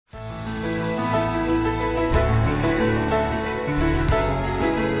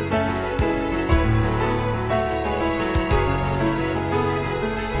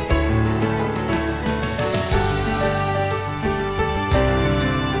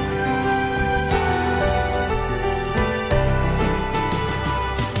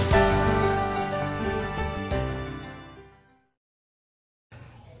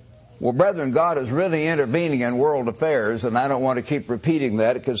Well, brethren, God is really intervening in world affairs, and I don't want to keep repeating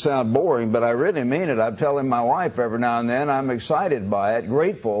that. It could sound boring, but I really mean it. I'm telling my wife every now and then I'm excited by it,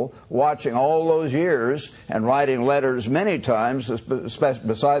 grateful, watching all those years and writing letters many times,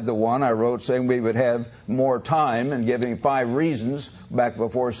 beside the one I wrote saying we would have more time and giving 5 reasons back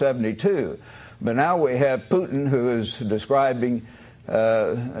before 72. But now we have Putin, who is describing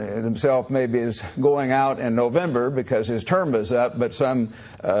himself maybe as going out in November because his term is up, but some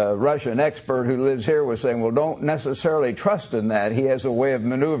Russian expert who lives here was saying, well, don't necessarily trust in that. He has a way of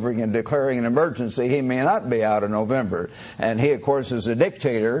maneuvering and declaring an emergency. He may not be out in November. And he, of course, is a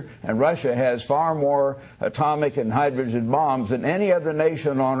dictator, and Russia has far more atomic and hydrogen bombs than any other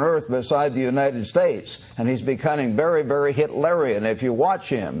nation on earth beside the United States. And he's becoming very, very Hitlerian if you watch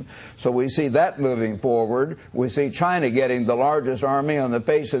him. So we see that moving forward. We see China getting the largest army on the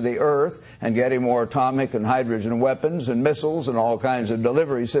face of the earth and getting more atomic and hydrogen weapons and missiles and all kinds of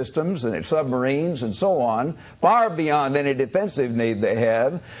delivery systems and submarines and so on, far beyond any defensive need they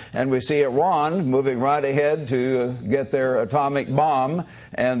have. And we see Iran moving right ahead to get their atomic bomb.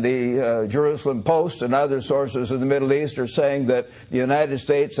 And the Jerusalem Post and other sources in the Middle East are saying that the United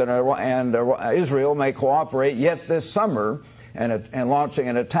States and Israel may cooperate yet this summer and launching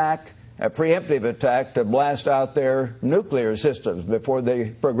an attack, a preemptive attack, to blast out their nuclear systems before they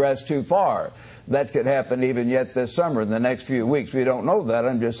progress too far. That could happen even yet this summer, in the next few weeks. We don't know that.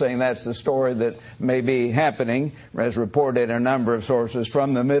 I'm just saying that's the story that may be happening, as reported in a number of sources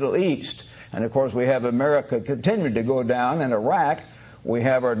from the Middle East. And, of course, we have America continuing to go down. In Iraq, we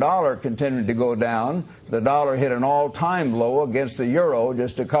have our dollar continuing to go down. The dollar hit an all-time low against the euro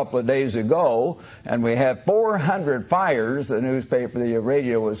just a couple of days ago. And we have 400 fires, the newspaper, the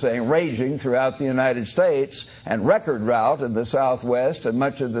radio was saying, raging throughout the United States, and record drought in the southwest and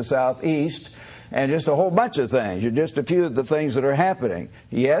much of the southeast. And just a whole bunch of things. Just a few of the things that are happening.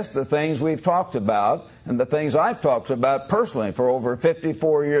 Yes, the things we've talked about and the things I've talked about personally for over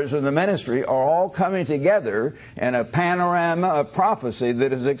 54 years in the ministry are all coming together in a panorama of prophecy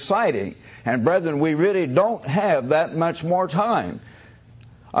that is exciting. And brethren, we really don't have that much more time.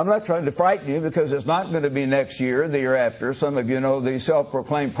 I'm not trying to frighten you, because it's not going to be next year, the year after. Some of you know these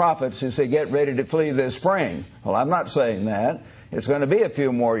self-proclaimed prophets who say, get ready to flee this spring. Well, I'm not saying that. It's going to be a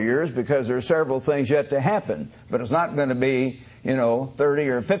few more years because there are several things yet to happen. But it's not going to be, 30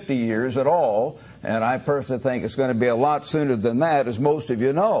 or 50 years at all. And I personally think it's going to be a lot sooner than that, as most of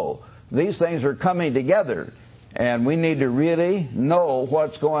you know. These things are coming together. And we need to really know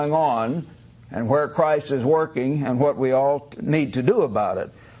what's going on and where Christ is working and what we all need to do about it.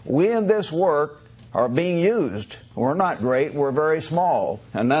 We in this work are being used. We're not great. We're very small.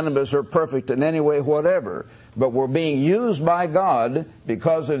 And none of us are perfect in any way whatever. But we're being used by God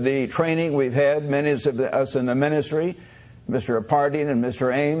because of the training we've had, many of us in the ministry, Mr. Apardine and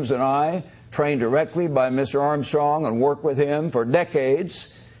Mr. Ames and I, trained directly by Mr. Armstrong and worked with him for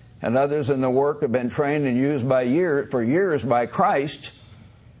decades. And others in the work have been trained and used for years by Christ.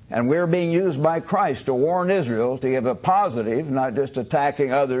 And we're being used by Christ to warn Israel, to give a positive, not just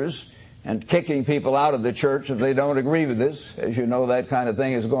attacking others and kicking people out of the church if they don't agree with this. As you know, that kind of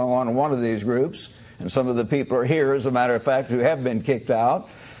thing is going on in one of these groups. And some of the people are here, as a matter of fact, who have been kicked out.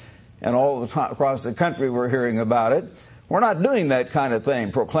 And all across the country we're hearing about it. We're not doing that kind of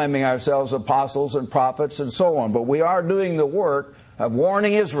thing, proclaiming ourselves apostles and prophets and so on. But we are doing the work of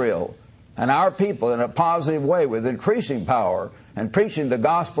warning Israel and our people in a positive way with increasing power, and preaching the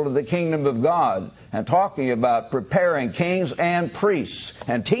gospel of the kingdom of God, and talking about preparing kings and priests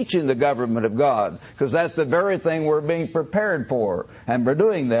and teaching the government of God, because that's the very thing we're being prepared for. And we're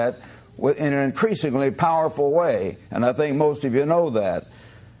doing that in an increasingly powerful way. And I think most of you know that.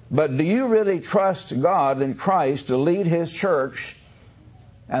 But do you really trust God and Christ to lead His church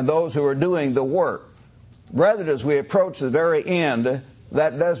and those who are doing the work? Brethren, as we approach the very end,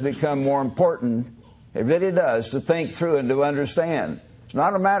 that does become more important. It really does, to think through and to understand. It's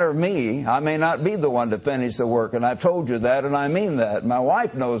not a matter of me. I may not be the one to finish the work, and I've told you that, and I mean that. My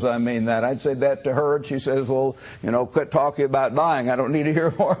wife knows I mean that. I'd say that to her, and she says, well, quit talking about dying. I don't need to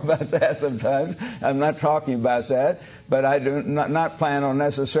hear more about that sometimes. I'm not talking about that. But I do not plan on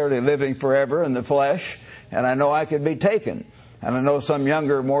necessarily living forever in the flesh, and I know I could be taken. And I know some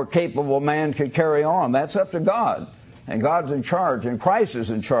younger, more capable man could carry on. That's up to God. And God's in charge, and Christ is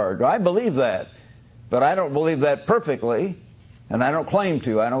in charge. I believe that. But I don't believe that perfectly. And I don't claim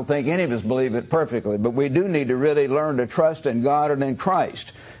to. I don't think any of us believe it perfectly. But we do need to really learn to trust in God and in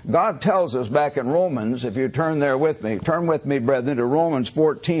Christ. God tells us back in Romans, if you turn there with me, turn with me, brethren, to Romans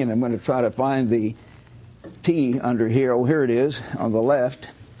 14. I'm going to try to find the T under here. Oh, here it is on the left.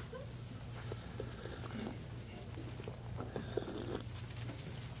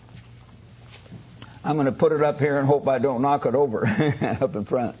 I'm going to put it up here and hope I don't knock it over up in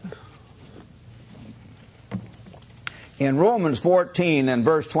front. In Romans 14 and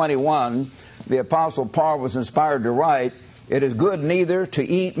verse 21, the Apostle Paul was inspired to write, "It is good neither to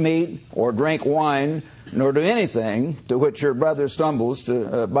eat meat or drink wine, nor do anything to which your brother stumbles,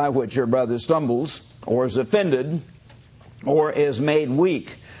 by which your brother stumbles, or is offended, or is made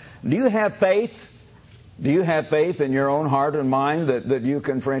weak." Do you have faith? Do you have faith in your own heart and mind that you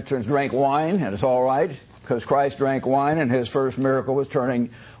can, for instance, drink wine and it's all right? Because Christ drank wine and his first miracle was turning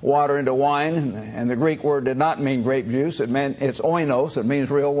water into wine. And the Greek word did not mean grape juice. It's oinos. It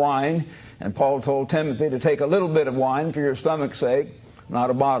means real wine. And Paul told Timothy to take a little bit of wine for your stomach's sake. Not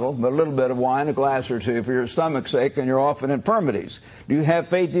a bottle, but a little bit of wine, a glass or two for your stomach's sake, and you're off in infirmities. Do you have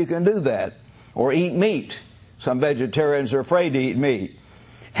faith you can do that? Or eat meat. Some vegetarians are afraid to eat meat.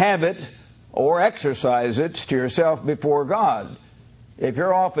 Have it or exercise it to yourself before God. If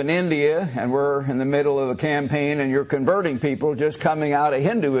you're off in India and we're in the middle of a campaign and you're converting people just coming out of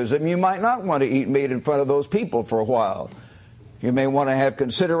Hinduism, you might not want to eat meat in front of those people for a while. You may want to have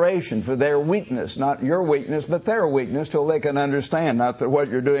consideration for their weakness, not your weakness, but their weakness, till they can understand, not that what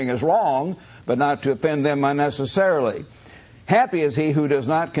you're doing is wrong, but not to offend them unnecessarily. Happy is he who does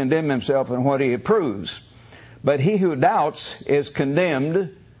not condemn himself in what he approves. But he who doubts is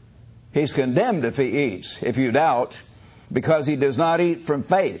condemned. He's condemned if he eats, if you doubt, because he does not eat from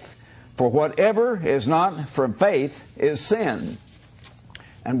faith. For whatever is not from faith is sin.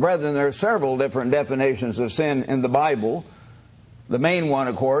 And brethren, there are several different definitions of sin in the Bible. The main one,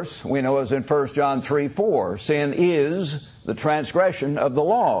 of course, we know is in 1 John 3:4. Sin is the transgression of the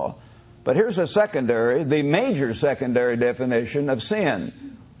law. But here's the major secondary definition of sin.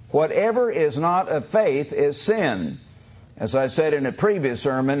 Whatever is not of faith is sin. As I said in a previous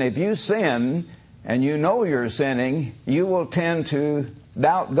sermon, if you sin and you know you're sinning, you will tend to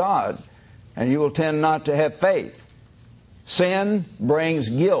doubt God and you will tend not to have faith. Sin brings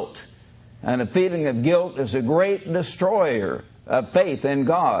guilt, and a feeling of guilt is a great destroyer of faith in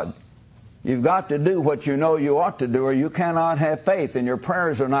God. You've got to do what you know you ought to do, or you cannot have faith, and your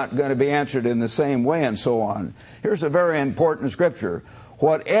prayers are not going to be answered in the same way, and so on. Here's a very important scripture.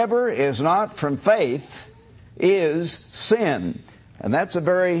 Whatever is not from faith is sin. And that's a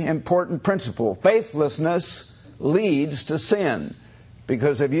very important principle. Faithlessness leads to sin.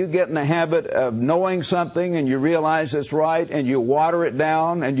 Because if you get in the habit of knowing something and you realize it's right and you water it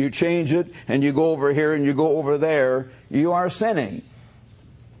down and you change it and you go over here and you go over there, you are sinning.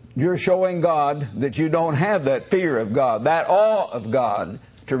 You're showing God that you don't have that fear of God, that awe of God,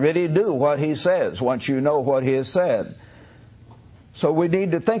 to really do what He says once you know what He has said. So we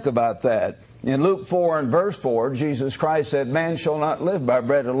need to think about that. In Luke 4 and verse 4, Jesus Christ said, "Man shall not live by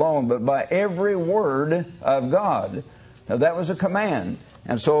bread alone, but by every word of God." Now that was a command.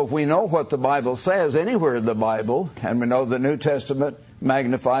 And so if we know what the Bible says anywhere in the Bible, and we know the New Testament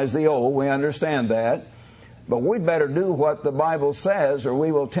magnifies the Old, we understand that. But we'd better do what the Bible says, or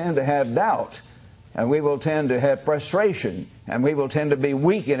we will tend to have doubt, and we will tend to have frustration, and we will tend to be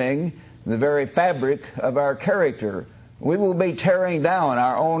weakening the very fabric of our character. We will be tearing down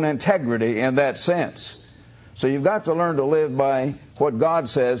our own integrity in that sense. So you've got to learn to live by what God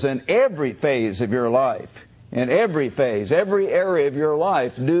says in every phase of your life. In every phase, every area of your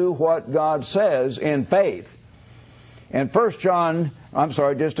life, do what God says in faith. In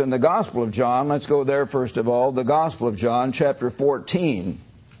just in the Gospel of John, let's go there first of all, the Gospel of John, chapter 14.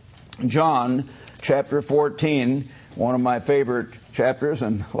 John, chapter 14, one of my favorite chapters,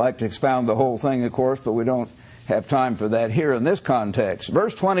 and I like to expound the whole thing, of course, but we don't have time for that here in this context.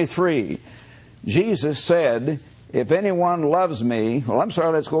 Verse 23, Jesus said, "If anyone loves me,"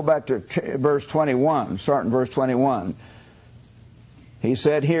 let's go back to verse 21, start in verse 21. He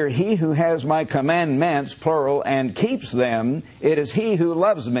said here, "He who has my commandments," plural, "and keeps them, it is he who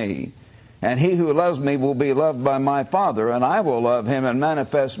loves me. And he who loves me will be loved by my Father, and I will love him and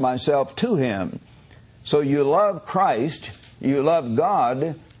manifest myself to him." So you love Christ, you love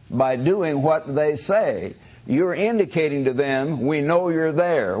God by doing what they say. You're indicating to them, we know you're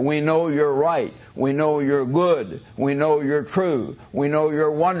there. We know you're right. We know you're good. We know you're true. We know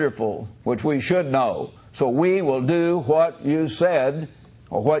you're wonderful, which we should know. So we will do what you said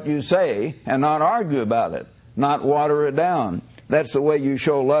or what you say and not argue about it, not water it down. That's the way you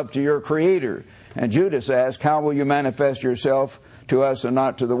show love to your Creator. And Judas asked, "How will you manifest yourself to us and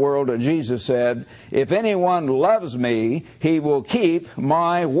not to the world?" And Jesus said, "If anyone loves me, he will keep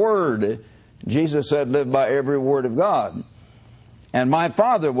my word." Jesus said, live by every word of God. "And my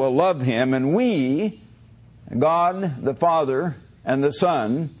Father will love him, and we," God, the Father, and the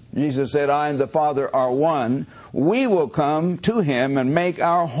Son, Jesus said, "I and the Father are one," "we will come to him and make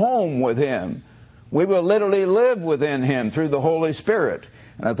our home with him." We will literally live within Him through the Holy Spirit.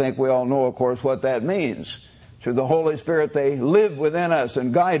 And I think we all know, of course, what that means. Through the Holy Spirit, they live within us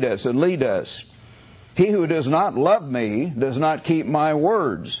and guide us and lead us. He who does not love me does not keep my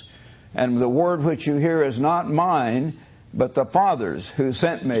words. And the word which you hear is not mine, but the Father's who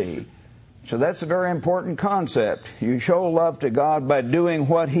sent me. So that's a very important concept. You show love to God by doing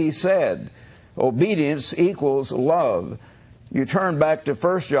what He said. Obedience equals love. You turn back to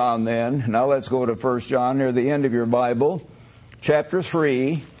 1 John then. Now let's go to 1 John near the end of your Bible. Chapter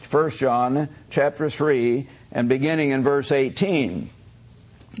 3, 1 John chapter 3, and beginning in verse 18.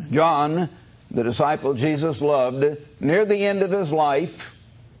 John, the disciple Jesus loved, near the end of his life,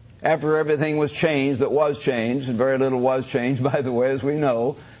 after everything was changed that was changed, and very little was changed, by the way, as we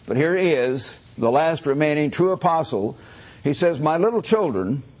know. But here he is, the last remaining true apostle. He says, my little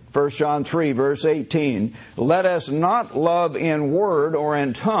children, 1 John 3, verse 18, let us not love in word or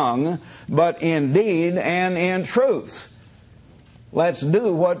in tongue, but in deed and in truth. Let's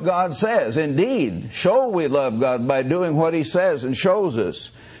do what God says. Indeed, show we love God by doing what He says and shows us.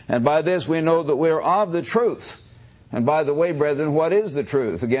 And by this we know that we are of the truth. And by the way, brethren, what is the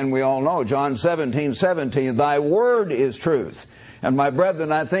truth? Again, we all know, John 17:17, thy word is truth. And my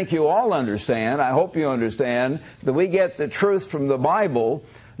brethren, I think you all understand, I hope you understand, that we get the truth from the Bible,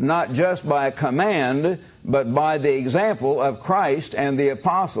 not just by command, but by the example of Christ and the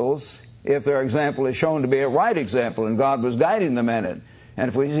apostles, if their example is shown to be a right example and God was guiding them in it. And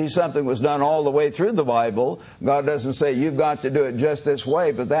if we see something was done all the way through the Bible, God doesn't say you've got to do it just this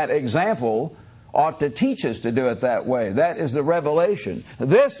way, but that example ought to teach us to do it that way. That is the revelation.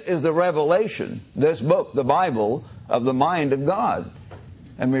 This is the revelation, this book, the Bible, of the mind of God.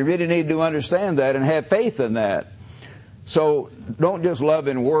 And we really need to understand that and have faith in that. So don't just love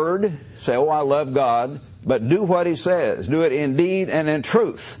in word, say, oh, I love God, but do what He says. Do it in deed and in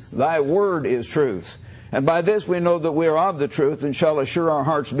truth. Thy word is truth. And by this we know that we are of the truth and shall assure our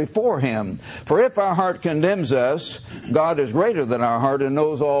hearts before Him. For if our heart condemns us, God is greater than our heart and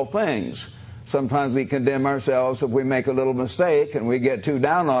knows all things. Sometimes we condemn ourselves if we make a little mistake and we get too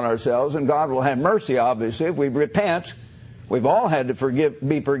down on ourselves, and God will have mercy, obviously, if we repent. We've all had to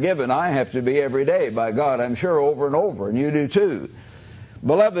be forgiven. I have to be every day by God, I'm sure, over and over, and you do too.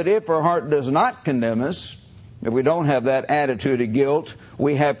 Beloved, if our heart does not condemn us, if we don't have that attitude of guilt,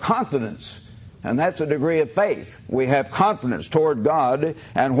 we have confidence. And that's a degree of faith. We have confidence toward God,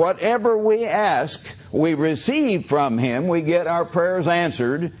 and whatever we ask, we receive from Him. We get our prayers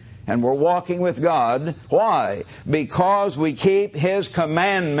answered, and we're walking with God. Why? Because we keep His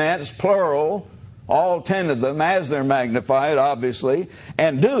commandments, plural, all 10 of them, as they're magnified, obviously,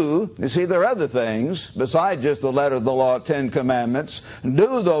 and do, you see, there are other things, besides just the letter of the law, 10 commandments,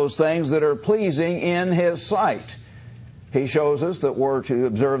 do those things that are pleasing in His sight. He shows us that we're to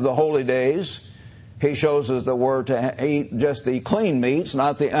observe the holy days. He shows us that we're to eat just the clean meats,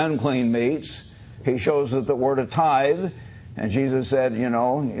 not the unclean meats. He shows us that we're to tithe. And Jesus said, you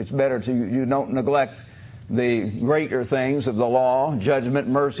know, it's better to you don't neglect the greater things of the law, judgment,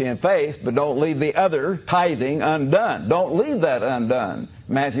 mercy, and faith, but don't leave the other, tithing, undone. Don't leave that undone.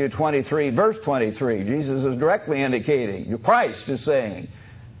 Matthew 23, verse 23, Jesus is directly indicating, Christ is saying,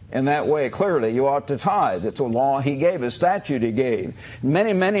 in that way, clearly, you ought to tithe. It's a law He gave, a statute He gave.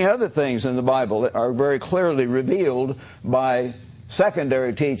 Many, many other things in the Bible are very clearly revealed by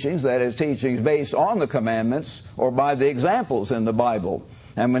secondary teachings, that is, teachings based on the commandments, or by the examples in the Bible.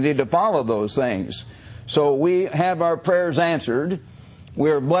 And we need to follow those things. So we have our prayers answered.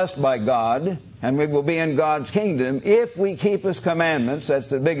 We are blessed by God, and we will be in God's kingdom if we keep His commandments. That's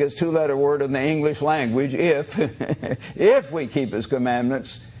the biggest two-letter word in the English language, if. If we keep His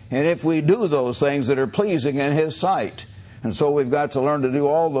commandments, and if we do those things that are pleasing in His sight. And so we've got to learn to do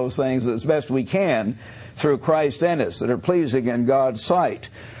all those things as best we can through Christ in us that are pleasing in God's sight.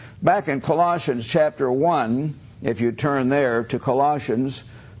 Back in Colossians chapter 1, if you turn there to Colossians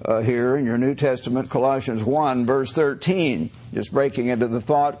here in your New Testament, Colossians 1, verse 13, just breaking into the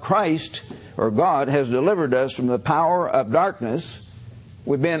thought, Christ, or God, has delivered us from the power of darkness.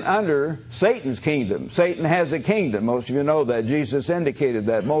 We've been under Satan's kingdom. Satan has a kingdom. Most of you know that. Jesus indicated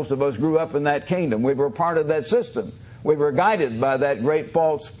that. Most of us grew up in that kingdom. We were part of that system. We were guided by that great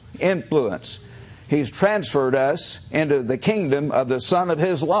false influence. He's transferred us into the kingdom of the Son of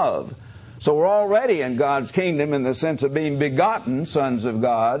His love. So we're already in God's kingdom in the sense of being begotten sons of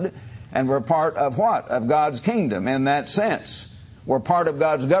God, and we're part of what? Of God's kingdom in that sense. We're part of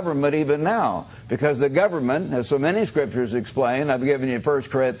God's government even now, because the government, as so many scriptures explain, I've given you 1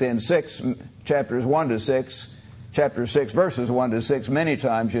 Corinthians 6, chapters 1 to 6, chapter 6, verses 1 to 6 many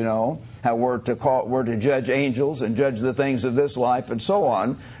times, you know, how we're to judge angels and judge the things of this life and so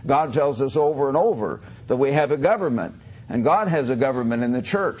on. God tells us over and over that we have a government. And God has a government in the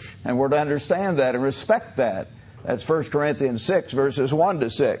church. And we're to understand that and respect that. That's 1 Corinthians 6, verses 1 to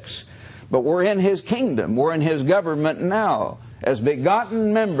 6. But we're in His kingdom. We're in His government now, as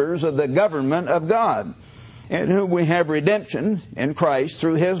begotten members of the government of God, in whom we have redemption in Christ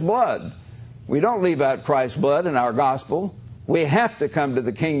through His blood. We don't leave out Christ's blood in our gospel. We have to come to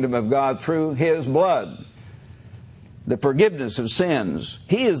the kingdom of God through His blood. The forgiveness of sins.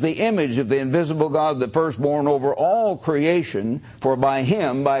 He is the image of the invisible God, the firstborn over all creation. For by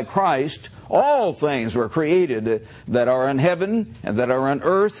Him, by Christ, all things were created that are in heaven and that are on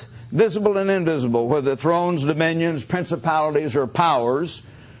earth, visible and invisible, whether thrones, dominions, principalities, or powers.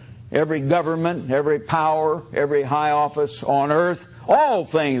 Every government, every power, every high office on earth, all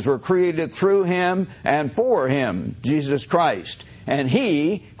things were created through Him and for Him, Jesus Christ. And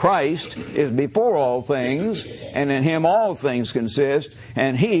He, Christ, is before all things, and in Him all things consist.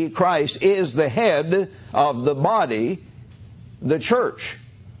 And He, Christ, is the head of the body, the church.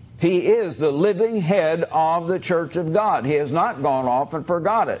 He is the living head of the church of God. He has not gone off and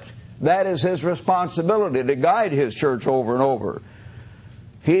forgot it. That is His responsibility, to guide His church over and over.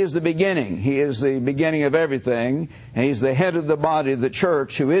 He is the beginning. He is the beginning of everything. And He's the head of the body of the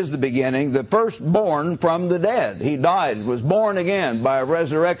church, who is the beginning, the firstborn from the dead. He died, was born again by a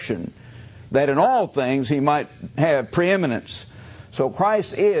resurrection, that in all things He might have preeminence. So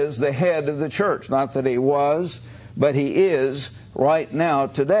Christ is the head of the church. Not that He was, but He is right now,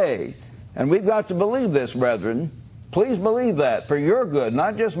 today. And we've got to believe this, brethren. Please believe that for your good,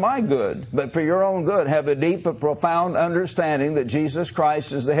 not just my good, but for your own good. Have a deep and profound understanding that Jesus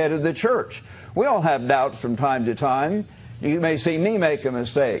Christ is the head of the church. We all have doubts from time to time. You may see me make a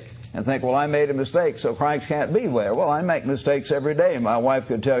mistake and think, well, I made a mistake, so Christ can't be there. Well, I make mistakes every day. My wife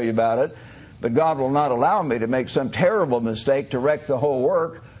could tell you about it. But God will not allow me to make some terrible mistake to wreck the whole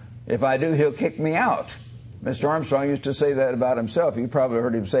work. If I do, He'll kick me out. Mr. Armstrong used to say that about himself. You probably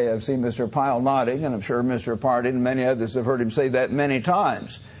heard him say, I've seen Mr. Pyle nodding, and I'm sure Mr. Pardon and many others have heard him say that many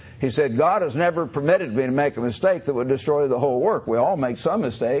times. He said, God has never permitted me to make a mistake that would destroy the whole work. We all make some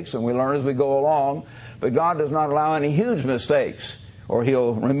mistakes, and we learn as we go along, but God does not allow any huge mistakes, or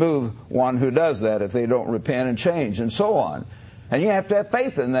He'll remove one who does that if they don't repent and change, and so on. And you have to have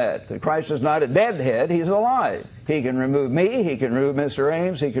faith in that Christ is not a dead head, He's alive. He can remove me, He can remove Mr.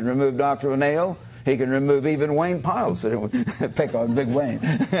 Ames, He can remove Dr. O'Neill, He can remove even Wayne Piles. Pick on Big Wayne.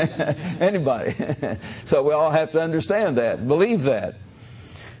 Anybody. So we all have to understand that, believe that,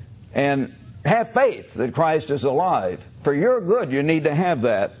 and have faith that Christ is alive. For your good, you need to have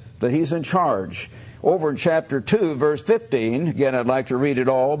that He's in charge. Over in chapter 2, verse 15, again, I'd like to read it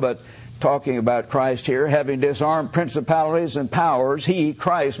all, but talking about Christ here, having disarmed principalities and powers, He,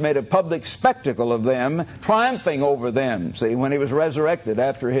 Christ, made a public spectacle of them, triumphing over them. See, when He was resurrected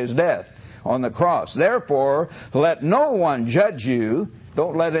after His death on the cross. Therefore, let no one judge you.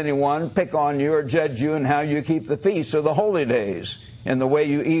 Don't let anyone pick on you or judge you in how you keep the feasts or the holy days, in the way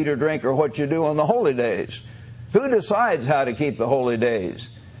you eat or drink or what you do on the holy days. Who decides how to keep the holy days?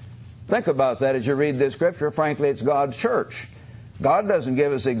 Think about that as you read this scripture. Frankly, it's God's church. God doesn't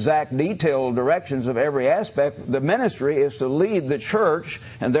give us exact detailed directions of every aspect. The ministry is to lead the church,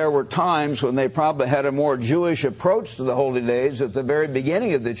 and there were times when they probably had a more Jewish approach to the holy days at the very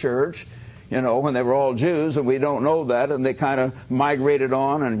beginning of the church, you know, when they were all Jews, and we don't know that, and they kind of migrated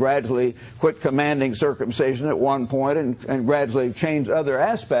on and gradually quit commanding circumcision at one point and gradually changed other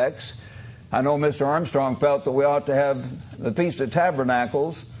aspects. I know Mr. Armstrong felt that we ought to have the Feast of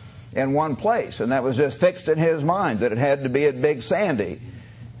Tabernacles in one place, and that was just fixed in his mind, that it had to be at Big Sandy.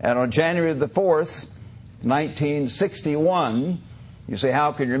 And on January the 4th, 1961, you say,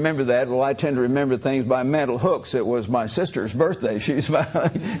 how can you remember that? Well, I tend to remember things by mental hooks. It was my sister's birthday. She's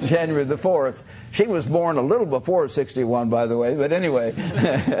January the 4th. She was born a little before 61, by the way, but anyway.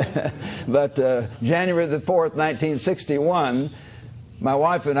 But January the 4th, 1961, my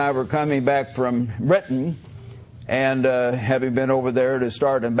wife and I were coming back from Britain, and having been over there to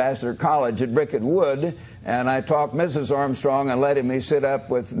start Ambassador College at Bricket Wood, and I talked Mrs. Armstrong and letting me sit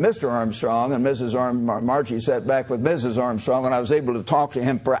up with Mr. Armstrong, and Margie sat back with Mrs. Armstrong, and I was able to talk to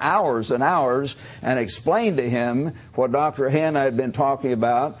him for hours and hours and explain to him what Dr. Henn had been talking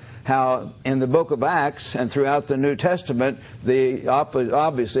about, how in the book of Acts and throughout the New Testament,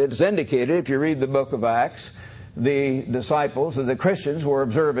 obviously it's indicated, if you read the book of Acts, the disciples or the Christians were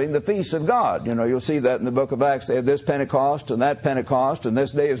observing the feasts of God. You know, you'll see that in the book of Acts. They have this Pentecost and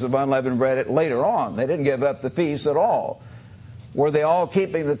this Days of Unleavened Bread later on. They didn't give up the feasts at all. were they all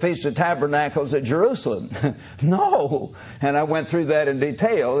keeping the Feast of Tabernacles at Jerusalem? No. And I went through that in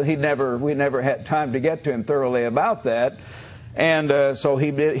detail. We never had time to get to him thoroughly about that. And so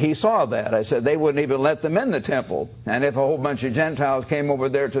he saw that. I said they wouldn't even let them in the temple. And if a whole bunch of Gentiles came over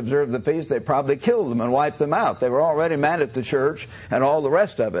there to observe the feast, they'd probably kill them and wipe them out. They were already mad at the church and all the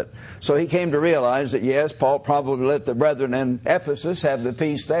rest of it. So he came to realize that, yes, Paul probably let the brethren in Ephesus have the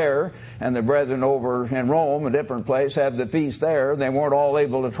feast there, and the brethren over in Rome, a different place, have the feast there. They weren't all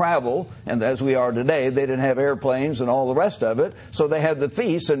able to travel, and as we are today, they didn't have airplanes and all the rest of it. So they had the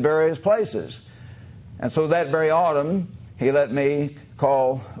feasts in various places. And so that very autumn, he let me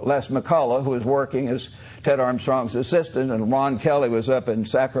call Les McCullough, who was working as Ted Armstrong's assistant, and Ron Kelly was up in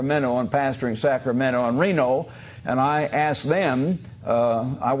Sacramento and pastoring Sacramento and Reno. And I asked them,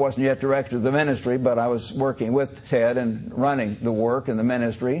 I wasn't yet director of the ministry, but I was working with Ted and running the work in the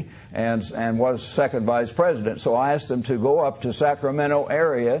ministry and was second vice president. So I asked them to go up to Sacramento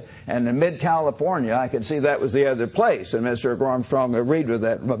area, and in mid-California, I could see that was the other place. And Mr. Armstrong agreed with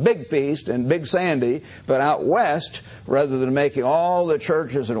that. A big feast in Big Sandy, but out west, rather than making all the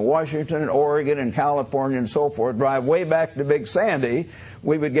churches in Washington and Oregon and California and so forth drive way back to Big Sandy,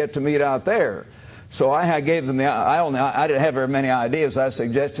 we would get to meet out there. So I gave them I didn't have very many ideas. I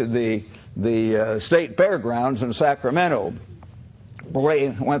suggested the state fairgrounds in Sacramento.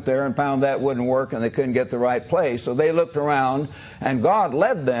 They went there and found that wouldn't work, and they couldn't get the right place. So they looked around, and God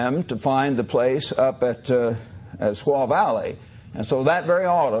led them to find the place up at Squaw Valley. And so that very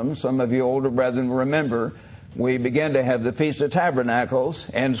autumn, some of you older brethren remember, we began to have the Feast of Tabernacles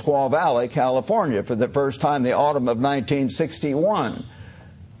in Squaw Valley, California, for the first time, the autumn of 1961.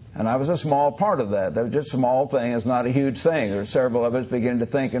 And I was a small part of that. That was just a small thing. It's not a huge thing. There are several of us beginning to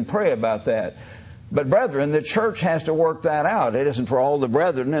think and pray about that. But brethren, the church has to work that out. It isn't for all the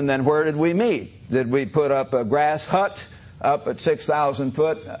brethren. And then where did we meet? Did we put up a grass hut up at 6,000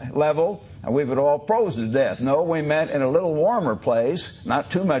 foot level? And we would all frozen to death. No, we met in a little warmer place.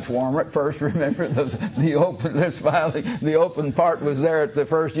 Not too much warmer at first. Remember, the open part was there at the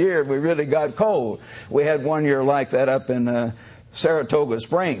first year. We really got cold. We had one year like that up in Saratoga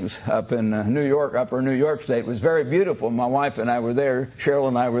Springs up in New York, upper New York State. It was very beautiful. My wife and I were there. Cheryl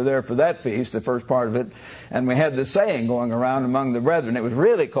and I were there for that feast, the first part of it. And we had this saying going around among the brethren. It was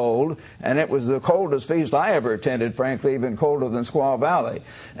really cold, and it was the coldest feast I ever attended, frankly, even colder than Squaw Valley.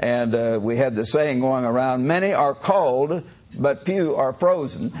 And we had the saying going around, many are called, but few are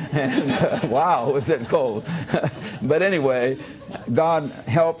frozen. And wow, was it cold. But anyway, God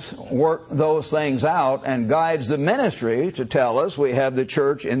helps work those things out and guides the ministry to tell us we have the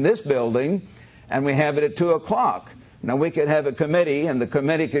church in this building and we have it at 2 o'clock. Now, we could have a committee, and the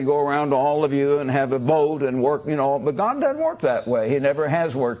committee could go around to all of you and have a vote and work, but God doesn't work that way. He never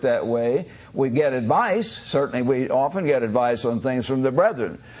has worked that way. We get advice. Certainly, we often get advice on things from the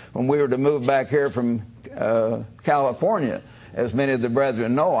brethren. When we were to move back here from California, as many of the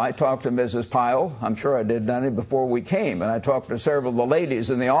brethren know, I talked to Mrs. Pyle. I'm sure I did done it before we came. And I talked to several of the ladies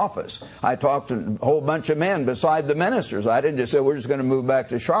in the office. I talked to a whole bunch of men beside the ministers. I didn't just say, we're just going to move back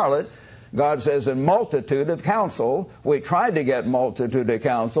to Charlotte. God says, in multitude of counsel. We tried to get multitude of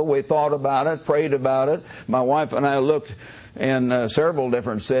counsel. We thought about it, prayed about it. My wife and I looked in several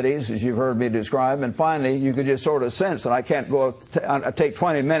different cities, as you've heard me describe, and finally you could just sort of sense, and I can't take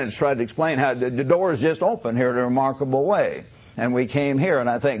 20 minutes to try to explain how the doors just open here in a remarkable way. And we came here, and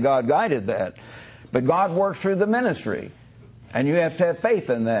I think God guided that. But God works through the ministry, and you have to have faith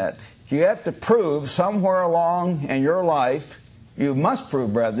in that. You have to prove somewhere along in your life, you must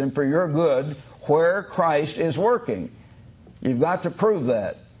prove, brethren, for your good, where Christ is working. You've got to prove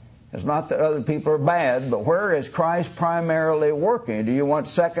that. It's not that other people are bad, but where is Christ primarily working? Do you want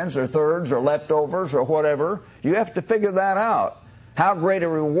seconds or thirds or leftovers or whatever? You have to figure that out. How great a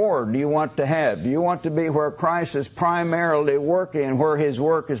reward do you want to have? Do you want to be where Christ is primarily working and where His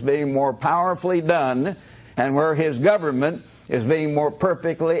work is being more powerfully done and where His government is being more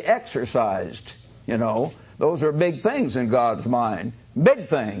perfectly exercised? Those are big things in God's mind. Big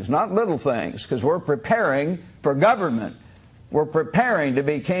things, not little things, because we're preparing for government. We're preparing to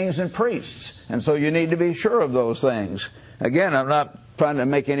be kings and priests. And so you need to be sure of those things. Again, I'm not trying to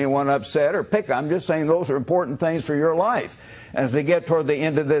make anyone upset or pick. I'm just saying those are important things for your life. As we get toward the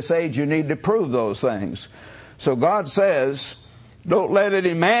end of this age, you need to prove those things. So God says, don't let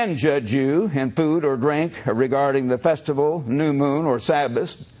any man judge you in food or drink regarding the festival, new moon, or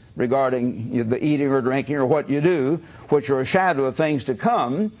Sabbath, regarding the eating or drinking or what you do, which are a shadow of things to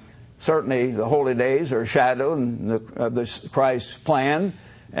come. Certainly the holy days are a shadow of the Christ's plan,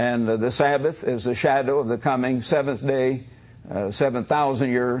 and the Sabbath is a shadow of the coming seventh day seventh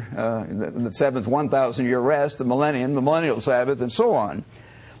 1,000-year rest, the millennial Sabbath, and so on.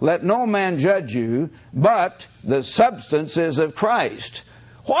 Let no man judge you, but the substance is of Christ.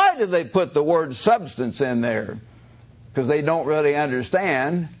 Why do they put the word substance in there? Because they don't really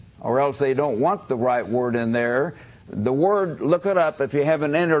understand, or else they don't want the right word in there. The word, look it up if you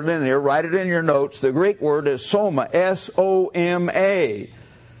haven't entered in here, write it in your notes. The Greek word is soma, S-O-M-A.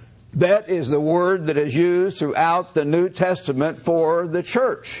 That is the word that is used throughout the New Testament for the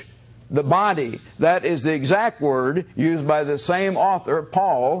church, the body. That is the exact word used by the same author,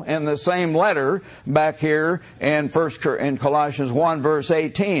 Paul, in the same letter back here in Colossians 1 verse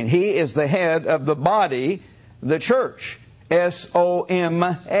 18. He is the head of the body, the church.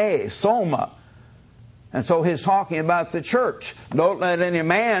 S-O-M-A, soma. And so he's talking about the church. Don't let any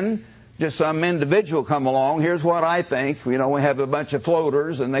man, just some individual, come along. Here's what I think. We have a bunch of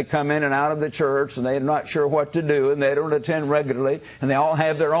floaters, and they come in and out of the church, and they're not sure what to do, and they don't attend regularly, and they all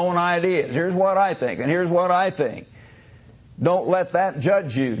have their own ideas. Here's what I think, and here's what I think. Don't let that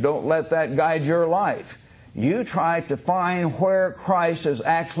judge you. Don't let that guide your life. You try to find where Christ is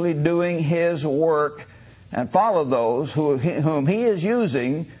actually doing His work, and follow those whom He is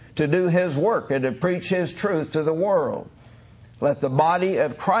using to do His work and to preach His truth to the world. Let the body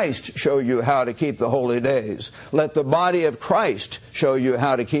of Christ show you how to keep the holy days. Let the body of Christ show you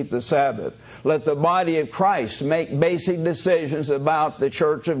how to keep the Sabbath. Let the body of Christ make basic decisions about the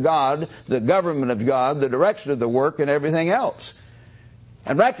church of God, the government of God, the direction of the work, and everything else.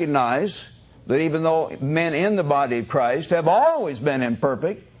 And recognize that even though men in the body of Christ have always been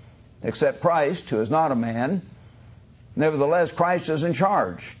imperfect, except Christ, who is not a man, nevertheless Christ is in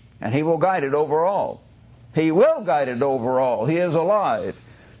charge, and He will guide it overall. He will guide it overall. He is alive.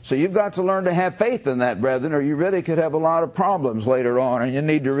 So you've got to learn to have faith in that, brethren, or you really could have a lot of problems later on, and you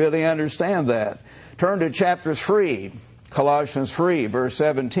need to really understand that. Turn to chapter 3, Colossians 3, verse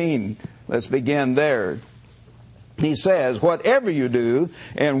 17. Let's begin there. He says, whatever you do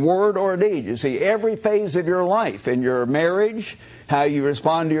in word or deed, you see, every phase of your life, in your marriage, how you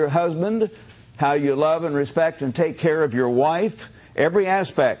respond to your husband, how you love and respect and take care of your wife, every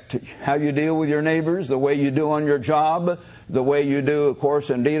aspect, how you deal with your neighbors, the way you do on your job, the way you do, of course,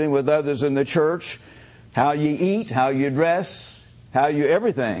 in dealing with others in the church, how you eat, how you dress,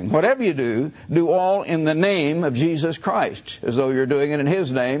 everything. Whatever you do all in the name of Jesus Christ, as though you're doing it in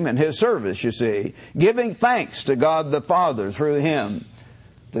His name and His service, you see. Giving thanks to God the Father through Him,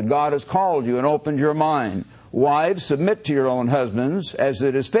 that God has called you and opened your mind. Wives, submit to your own husbands as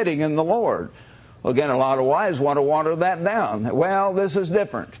it is fitting in the Lord. Well, again, a lot of wives want to water that down. Well, this is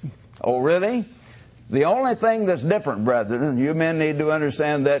different. Oh, really? The only thing that's different, brethren, and you men need to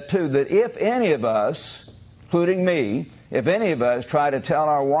understand that too, that if any of us, including me, if any of us try to tell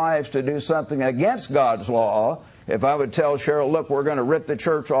our wives to do something against God's law, if I would tell Cheryl, look, we're going to rip the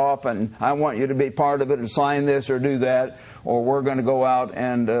church off and I want you to be part of it and sign this or do that, or we're going to go out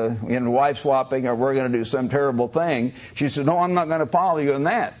and in wife swapping, or we're going to do some terrible thing, she said, no, I'm not going to follow you in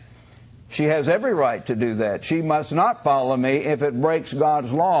that. She has every right to do that. She must not follow me if it breaks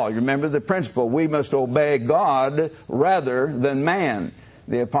God's law. You remember the principle. We must obey God rather than man.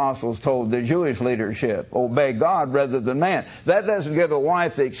 The apostles told the Jewish leadership, obey God rather than man. That doesn't give a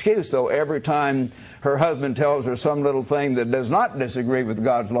wife the excuse, though, every time her husband tells her some little thing that does not disagree with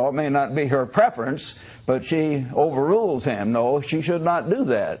God's law. It may not be her preference, but she overrules him. No, she should not do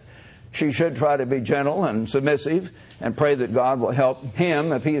that. She should try to be gentle and submissive and pray that God will help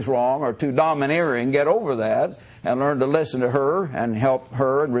him if he's wrong or too domineering get over that and learn to listen to her and help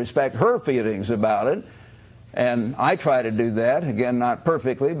her and respect her feelings about it. And I try to do that, again, not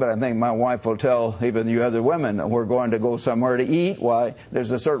perfectly, but I think my wife will tell even you other women that we're going to go somewhere to eat. Why,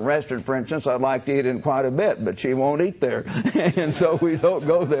 there's a certain restaurant, for instance, I'd like to eat in quite a bit, but she won't eat there. And so we don't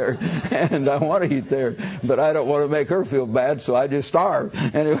go there. And I want to eat there, but I don't want to make her feel bad, so I just starve.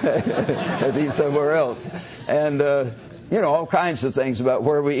 Anyway, I'd eat somewhere else. And, all kinds of things about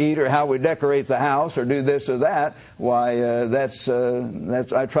where we eat or how we decorate the house or do this or that. Why, that's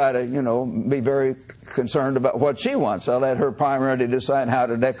I try to, be very concerned about what she wants. I let her primarily decide how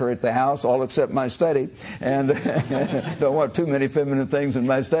to decorate the house, all except my study. And don't want too many feminine things in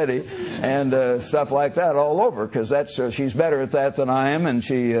my study and stuff like that all over, because she's better at that than I am, and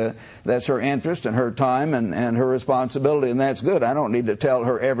that's her interest and her time and her responsibility, and that's good. I don't need to tell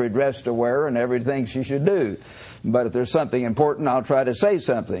her every dress to wear and everything she should do. But if there's something important, I'll try to say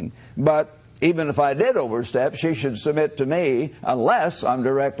something. But even if I did overstep, she should submit to me unless I'm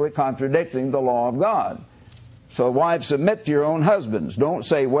directly contradicting the law of God. So wives, submit to your own husbands. Don't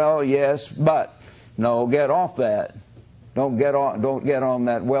say, well, yes, but. No, get off that. Don't get on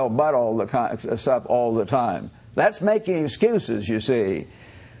that well, but all the stuff all the time. That's making excuses, you see.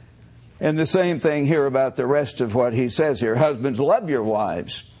 And the same thing here about the rest of what he says here. Husbands, love your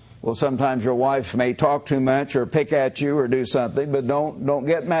wives. Well, sometimes your wife may talk too much or pick at you or do something, but don't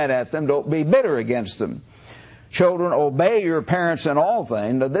get mad at them. Don't be bitter against them. Children, obey your parents in all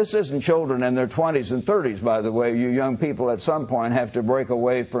things. Now, this isn't children in their 20s and 30s, by the way. You young people at some point have to break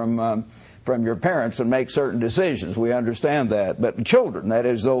away from your parents and make certain decisions. We understand that. But children, that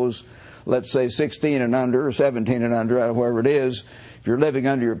is those, let's say, 16 and under, or 17 and under, whoever it is, if you're living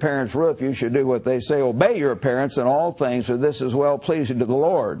under your parents' roof, you should do what they say. Obey your parents in all things, for this is well-pleasing to the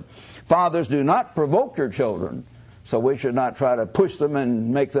Lord. Fathers, do not provoke your children. So we should not try to push them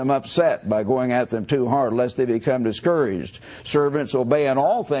and make them upset by going at them too hard, lest they become discouraged. Servants, obey in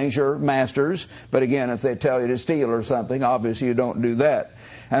all things your masters. But again, if they tell you to steal or something, obviously you don't do that.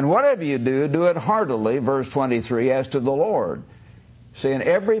 And whatever you do, do it heartily, verse 23, as to the Lord. See, in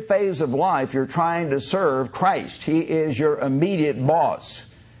every phase of life, you're trying to serve Christ. He is your immediate boss,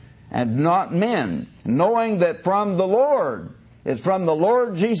 and not men, knowing that from the Lord, it's from the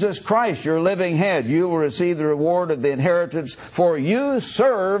Lord Jesus Christ, your living head, you will receive the reward of the inheritance, for you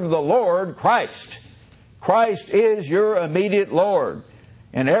serve the Lord Christ. Christ is your immediate Lord.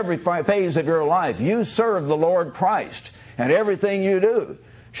 In every phase of your life, you serve the Lord Christ, and everything you do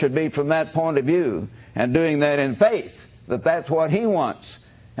should be from that point of view, and doing that in faith. That's what He wants.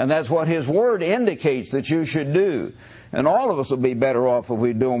 And that's what His Word indicates that you should do. And all of us will be better off if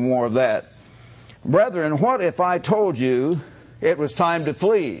we do more of that. Brethren, what if I told you it was time to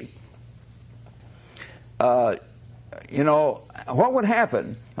flee? What would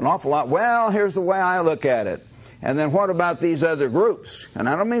happen? An awful lot. Well, here's the way I look at it. And then what about these other groups? And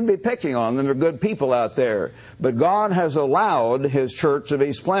I don't mean to be picking on them. They're good people out there. But God has allowed His church to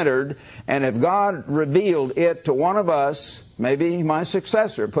be splintered. And if God revealed it to one of us, maybe my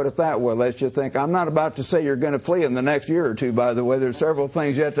successor, put it that way, let's just think. I'm not about to say you're going to flee in the next year or two, by the way. There's several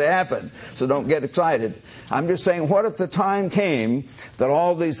things yet to happen. So don't get excited. I'm just saying, what if the time came that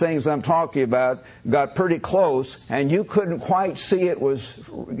all these things I'm talking about got pretty close and you couldn't quite see it was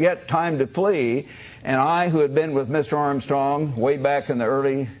yet time to flee? And I, who had been with Mr. Armstrong way back in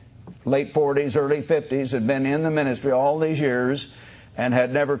the late 40s, early 50s, had been in the ministry all these years and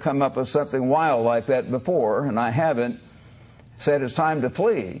had never come up with something wild like that before, and I haven't, said it's time to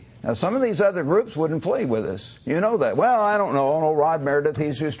flee. Now, some of these other groups wouldn't flee with us. You know that. Well, I don't know. No, Rod Meredith,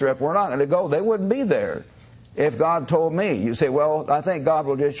 he's too strict. We're not going to go. They wouldn't be there if God told me. You say, well, I think God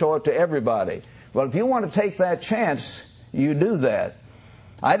will just show it to everybody. Well, if you want to take that chance, you do that.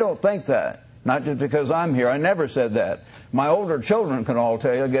 I don't think that. Not just because I'm here. I never said that. My older children can all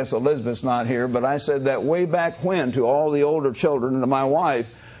tell you. I guess Elizabeth's not here, but I said that way back when to all the older children and to my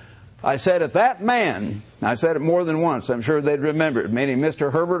wife. I said, if that man, I said it more than once, I'm sure they'd remember it, meaning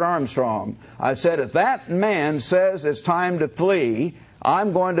Mr. Herbert Armstrong. I said, if that man says it's time to flee,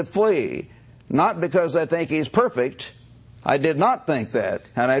 I'm going to flee. Not because I think he's perfect. I did not think that,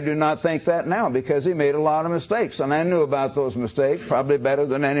 and I do not think that now, because he made a lot of mistakes, and I knew about those mistakes probably better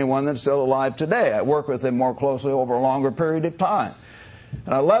than anyone that's still alive today. I work with him more closely over a longer period of time,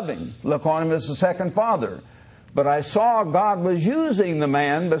 and I love him, look on him as a second father. But I saw God was using the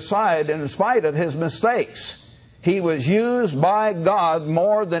man in spite of his mistakes. He was used by God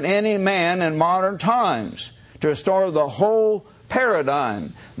more than any man in modern times to restore the whole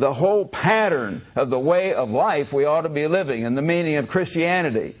paradigm, the whole pattern of the way of life we ought to be living and the meaning of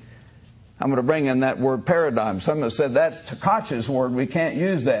Christianity. I'm going to bring in that word paradigm. Some have said that's Tkach's word. We can't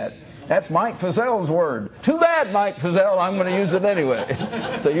use that. That's Mike Fazell's word. Too bad, Mike Fazell. I'm going to use it anyway.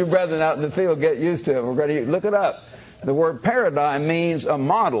 So you brethren out in the field, get used to it. We're going to look it up. The word paradigm means a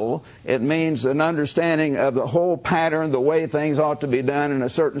model. It means an understanding of the whole pattern, the way things ought to be done in a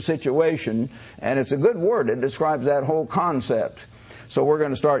certain situation. And it's a good word. It describes that whole concept. So we're going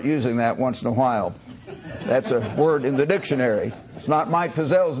to start using that once in a while. That's a word in the dictionary. It's not Mike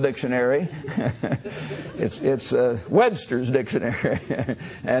Fazell's dictionary. It's Webster's dictionary.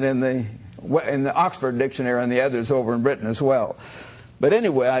 And in the Oxford dictionary and the others over in Britain as well. But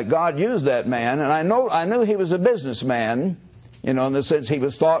anyway, God used that man, and I knew he was a businessman, in the sense he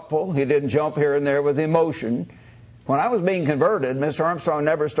was thoughtful. He didn't jump here and there with emotion. When I was being converted, Mr. Armstrong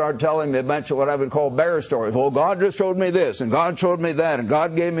never started telling me a bunch of what I would call bear stories. Well, God just showed me this, and God showed me that, and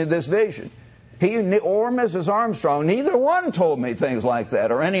God gave me this vision. He or Mrs. Armstrong, neither one told me things like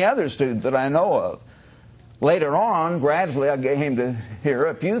that, or any other student that I know of. Later on, gradually, I came to hear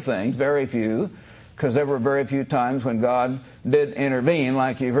a few things, very few, because there were very few times when God did intervene,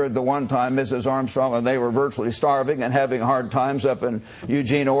 like you heard the one time Mrs. Armstrong, and they were virtually starving and having hard times up in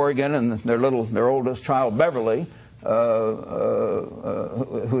Eugene, Oregon, and their oldest child, Beverly, who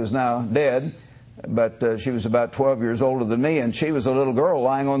is now dead, but she was about 12 years older than me, and she was a little girl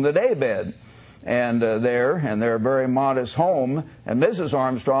lying on the daybed. And their very modest home, and Mrs.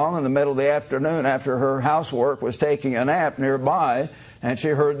 Armstrong in the middle of the afternoon after her housework was taking a nap nearby, and she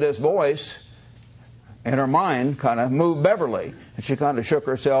heard this voice in her mind kind of move Beverly. And she kind of shook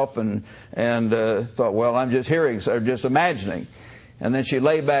herself and thought, well, I'm just hearing, or just imagining. And then she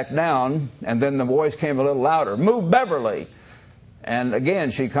lay back down, and then the voice came a little louder, move Beverly. And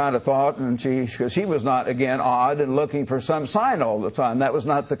again, she kind of thought, because she was not, again, odd and looking for some sign all the time. That was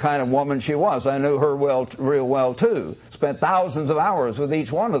not the kind of woman she was. I knew her real well, too. Spent thousands of hours with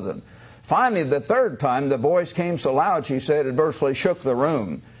each one of them. Finally, the third time, the voice came so loud, she said, it virtually shook the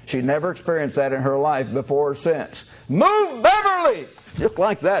room. She'd never experienced that in her life before or since. Move, Beverly! Just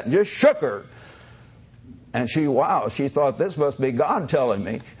like that, just shook her. And she thought, this must be God telling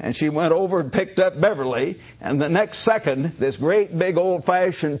me. And she went over and picked up Beverly, and the next second, this great big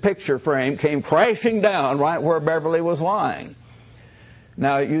old-fashioned picture frame came crashing down right where Beverly was lying.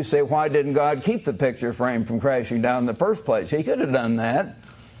 Now, you say, why didn't God keep the picture frame from crashing down in the first place? He could have done that.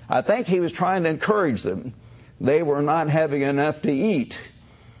 I think he was trying to encourage them. They were not having enough to eat.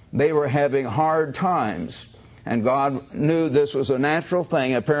 They were having hard times. And God knew this was a natural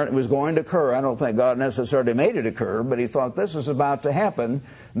thing. Apparently it was going to occur. I don't think God necessarily made it occur, but he thought this is about to happen.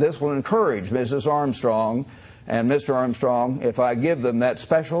 This will encourage Mrs. Armstrong and Mr. Armstrong if I give them that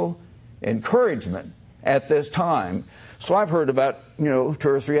special encouragement at this time. So I've heard about, 2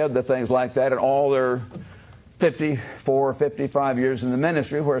 or 3 other things like that in all their 54, 55 years in the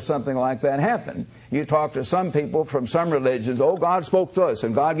ministry where something like that happened. You talk to some people from some religions, oh, God spoke to us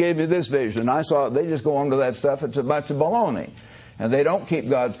and God gave me this vision. I saw it. They just go on to that stuff. It's a bunch of baloney. And they don't keep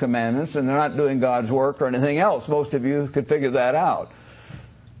God's commandments and they're not doing God's work or anything else. Most of you could figure that out.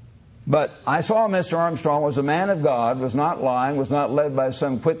 But I saw Mr. Armstrong was a man of God, was not lying, was not led by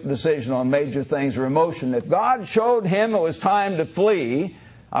some quick decision on major things or emotion. If God showed him it was time to flee,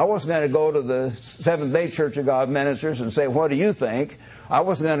 I wasn't going to go to the Seventh-day Church of God ministers and say, what do you think? I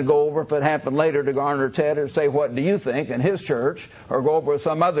wasn't going to go over, if it happened later, to Garner Ted or say, what do you think, in his church, or go over with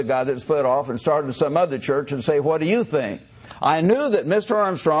some other guy that split off and started some other church and say, what do you think? I knew that Mr.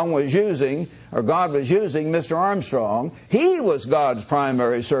 Armstrong was using, or God was using Mr. Armstrong. He was God's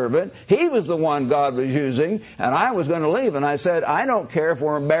primary servant. He was the one God was using, and I was going to leave. And I said, I don't care if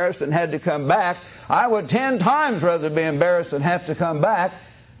we're embarrassed and had to come back. I would 10 times rather be embarrassed and have to come back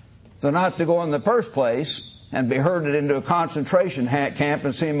than not to go in the first place and be herded into a concentration camp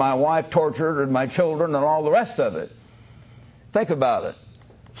and see my wife tortured and my children and all the rest of it. Think about it.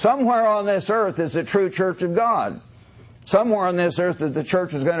 Somewhere on this earth is the true church of God. Somewhere on this earth is the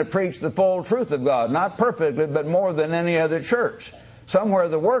church is going to preach the full truth of God. Not perfectly, but more than any other church. Somewhere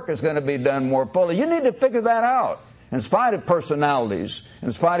the work is going to be done more fully. You need to figure that out. In spite of personalities,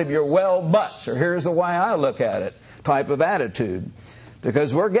 in spite of your well buts, or here's the way I look at it, type of attitude.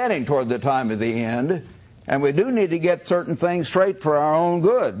 Because we're getting toward the time of the end, and we do need to get certain things straight for our own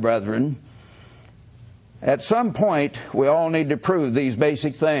good, brethren. At some point, we all need to prove these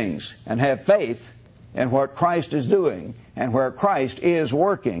basic things and have faith in what Christ is doing and where Christ is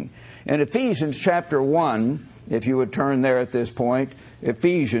working. In Ephesians chapter 1, if you would turn there at this point,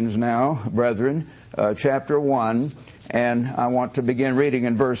 Ephesians now, brethren, chapter 1, and I want to begin reading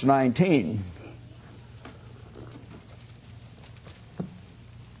in verse 19.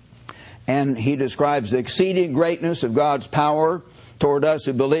 And he describes the exceeding greatness of God's power toward us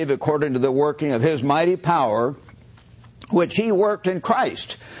who believe according to the working of his mighty power, which he worked in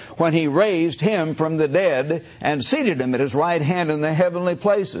Christ when he raised him from the dead and seated him at his right hand in the heavenly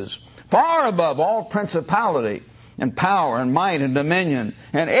places, far above all principality and power and might and dominion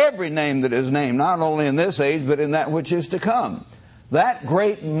and every name that is named, not only in this age but in that which is to come. That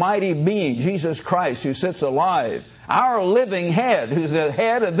great mighty being, Jesus Christ, who sits alive, our living head, who's the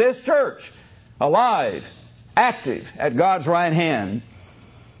head of this church, alive, active at God's right hand.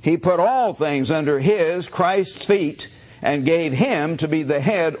 He put all things under his, Christ's feet, and gave him to be the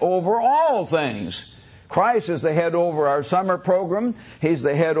head over all things. Christ is the head over our summer program. He's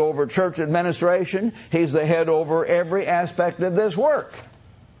the head over church administration. He's the head over every aspect of this work.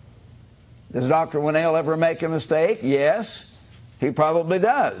 Does Dr. Winnell ever make a mistake? Yes, he probably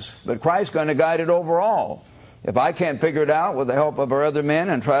does. But Christ's going to guide it over all. If I can't figure it out with the help of our other men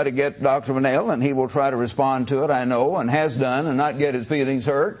and try to get Dr. Winnell, and he will try to respond to it, I know, and has done, and not get his feelings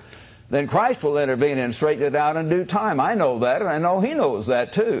hurt, then Christ will intervene and straighten it out in due time. I know that, and I know he knows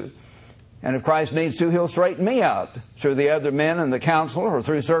that too. And if Christ needs to, he'll straighten me out through the other men and the counsel, or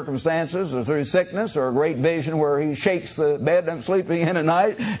through circumstances, or through sickness, or a great vision where he shakes the bed I'm sleeping in at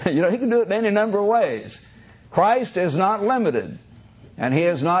night. He can do it in any number of ways. Christ is not limited. And He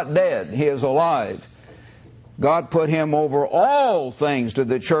is not dead. He is alive. God put Him over all things to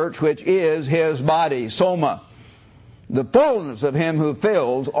the church, which is His body, soma. The fullness of Him who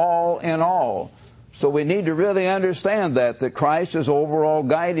fills all in all. So we need to really understand that Christ is overall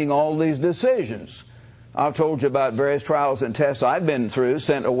guiding all these decisions. I've told you about various trials and tests I've been through,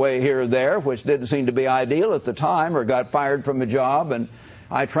 sent away here or there, which didn't seem to be ideal at the time, or got fired from a job. And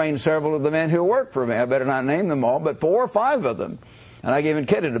I trained several of the men who worked for me. I better not name them all, but 4 or 5 of them. And I even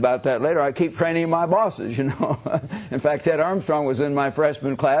kidded about that later. I keep training my bosses, you know. In fact, Ted Armstrong was in my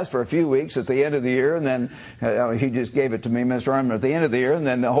freshman class for a few weeks at the end of the year, and then he just gave it to me, Mr. Armstrong, at the end of the year, and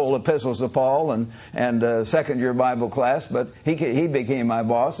then the whole epistles of Paul and second-year Bible class. But he became my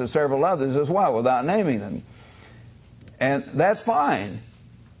boss, and several others as well, without naming them. And that's fine.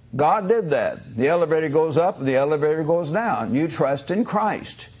 God did that. The elevator goes up and the elevator goes down. You trust in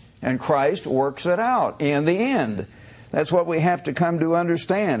Christ, and Christ works it out in the end. That's what we have to come to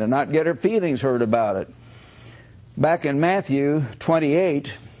understand and not get our feelings hurt about it. Back in Matthew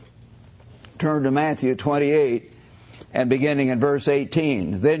 28, turn to Matthew 28 and beginning in verse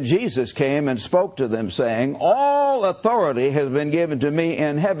 18. Then Jesus came and spoke to them, saying, All authority has been given to me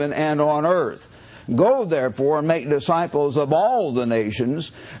in heaven and on earth. Go therefore and make disciples of all the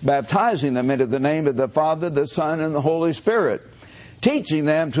nations, baptizing them into the name of the Father, the Son, and the Holy Spirit, teaching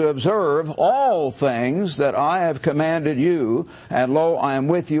them to observe all things that I have commanded you, and lo, I am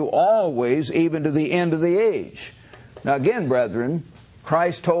with you always, even to the end of the age. Now again, brethren,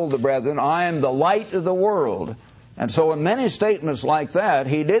 Christ told the brethren, I am the light of the world. And so in many statements like that,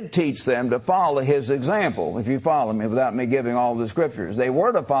 He did teach them to follow His example. If you follow me without me giving all the scriptures, they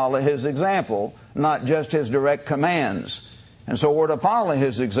were to follow His example, not just His direct commands. And so we're to follow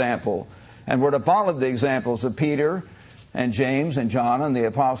His example. And we're to follow the examples of Peter and James and John and the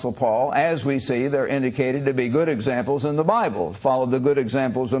Apostle Paul. As we see, they're indicated to be good examples in the Bible. Follow the good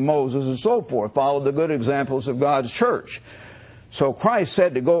examples of Moses and so forth. Follow the good examples of God's church. So Christ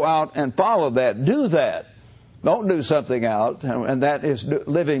said to go out and follow that. Do that. Don't do something else. And that is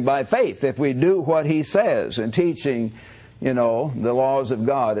living by faith. If we do what He says and teaching, the laws of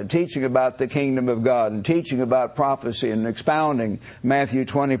God, and teaching about the kingdom of God, and teaching about prophecy, and expounding Matthew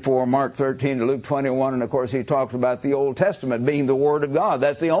 24, Mark 13, and Luke 21. And of course, He talked about the Old Testament being the Word of God.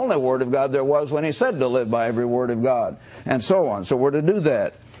 That's the only Word of God there was when He said to live by every Word of God, and so on. So we're to do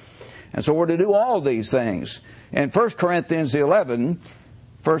that. And so we're to do all these things. In 1 Corinthians 11,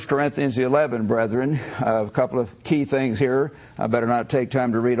 brethren, a couple of key things here. I better not take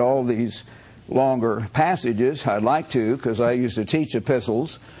time to read all these longer passages. I'd like to, because I used to teach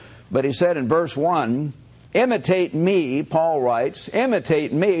epistles. But he said in verse 1, imitate me, Paul writes,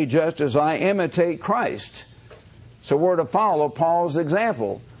 imitate me just as I imitate Christ. So we're to follow Paul's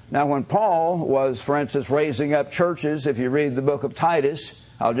example. Now when Paul was, for instance, raising up churches, if you read the book of Titus,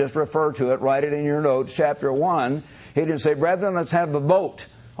 I'll just refer to it, write it in your notes, chapter 1, he didn't say, brethren, let's have a vote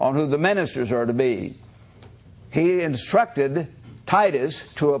on who the ministers are to be. He instructed Titus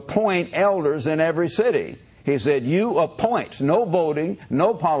to appoint elders in every city. He said, you appoint, no voting,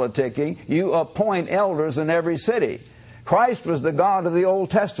 no politicking, you appoint elders in every city. Christ was the God of the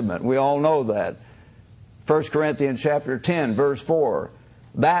Old Testament. We all know that. 1 Corinthians chapter 10, verse 4.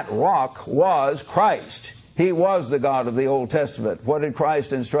 That rock was Christ. He was the God of the Old Testament. What did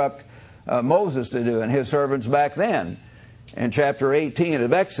Christ instruct Moses to do and his servants back then? In chapter 18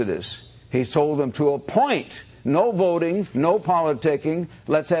 of Exodus, He told them to appoint. No voting, no politicking.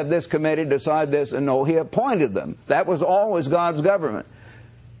 Let's have this committee decide this. And no, He appointed them. That was always God's government.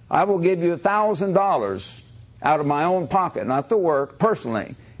 I will give you $1,000 out of my own pocket, not the work,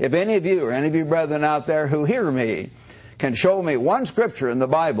 personally. If any of you or any of you brethren out there who hear me can show me one scripture in the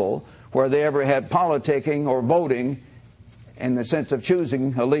Bible where they ever had politicking or voting in the sense of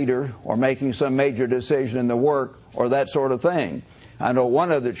choosing a leader or making some major decision in the work or that sort of thing. I know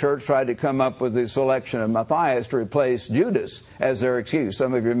one other church tried to come up with the selection of Matthias to replace Judas as their excuse.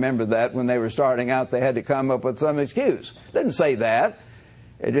 Some of you remember that when they were starting out, they had to come up with some excuse. It didn't say that.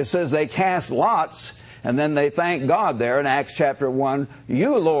 It just says they cast lots, and then they thank God there in Acts chapter 1.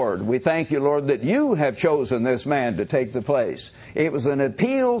 You, Lord, we thank you, Lord, that you have chosen this man to take the place. It was an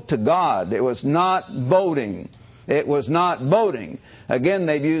appeal to God. It was not voting. It was not voting. Again,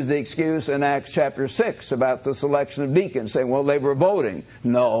 they've used the excuse in Acts chapter 6 about the selection of deacons, saying, well, they were voting.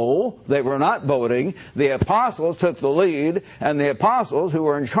 No, they were not voting. The apostles took the lead, and the apostles who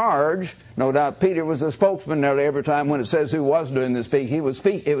were in charge, no doubt Peter was the spokesman nearly every time when it says who was doing the speaking.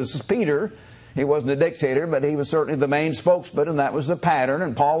 It was Peter. He wasn't a dictator, but he was certainly the main spokesman, and that was the pattern.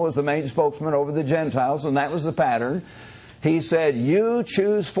 And Paul was the main spokesman over the Gentiles, and that was the pattern. He said, you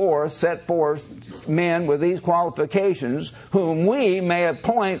set forth men with these qualifications whom we may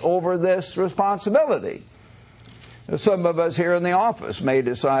appoint over this responsibility. Some of us here in the office may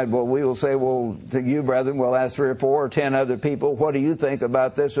decide, well, we will say, well, to you, brethren, we'll ask 3 or 4 or 10 other people, what do you think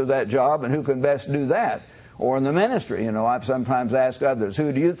about this or that job and who can best do that? Or in the ministry, I've sometimes asked others,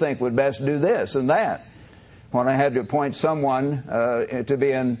 who do you think would best do this and that? When I had to appoint someone to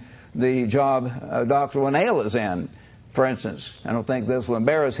be in the job Dr. Winnail is in, for instance, I don't think this will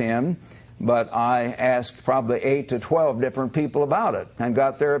embarrass him, but I asked probably 8 to 12 different people about it and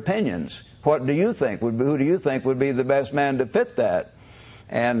got their opinions. What do you think? Who do you think would be the best man to fit that?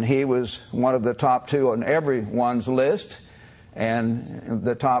 And he was one of the top 2 on everyone's list. And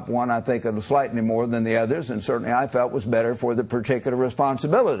the top one, I think, slightly more than the others, and certainly I felt was better for the particular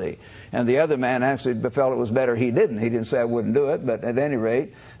responsibility. And the other man actually felt it was better he didn't. He didn't say I wouldn't do it, but at any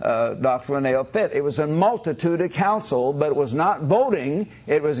rate, Dr. Winnail fit. It was a multitude of counsel, but it was not voting.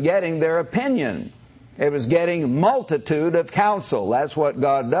 It was getting their opinion. It was getting multitude of counsel. That's what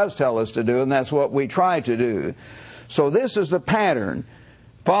God does tell us to do, and that's what we try to do. So this is the pattern.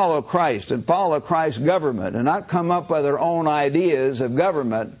 Follow Christ and follow Christ's government and not come up with their own ideas of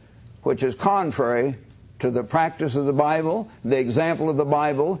government, which is contrary to the practice of the Bible, the example of the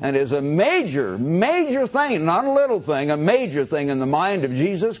Bible, and is a major, major thing, not a little thing, a major thing in the mind of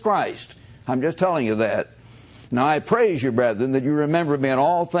Jesus Christ. I'm just telling you that. Now I praise you, brethren, that you remember me in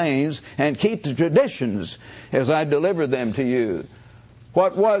all things and keep the traditions as I deliver them to you.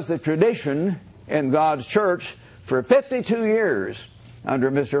 What was the tradition in God's church for 52 years?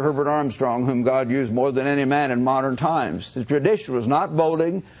 Under Mr. Herbert Armstrong, whom God used more than any man in modern times. The tradition was not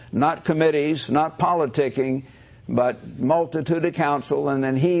voting, not committees, not politicking, but multitude of counsel, and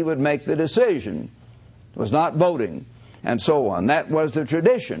then he would make the decision. It was not voting, and so on. That was the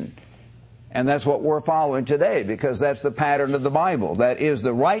tradition. And that's what we're following today, because that's the pattern of the Bible. That is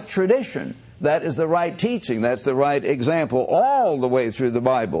the right tradition. That is the right teaching. That's the right example all the way through the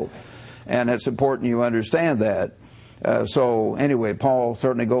Bible. And it's important you understand that. So anyway, Paul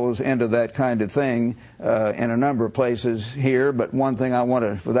certainly goes into that kind of thing in a number of places here. But one thing I want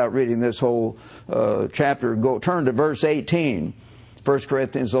to, without reading this whole chapter, turn to verse 18. 1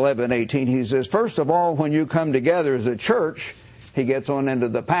 Corinthians 11:18. He says, first of all, when you come together as a church, he gets on into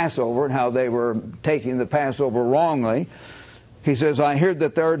the Passover and how they were taking the Passover wrongly. He says, I hear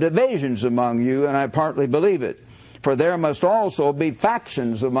that there are divisions among you, and I partly believe it. For there must also be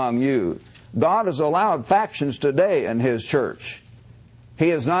factions among you. God has allowed factions today in His church. He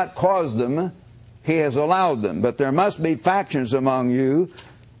has not caused them. He has allowed them. But there must be factions among you,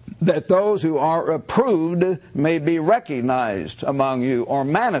 that those who are approved may be recognized among you or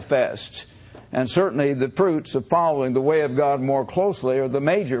manifest. And certainly the fruits of following the way of God more closely are the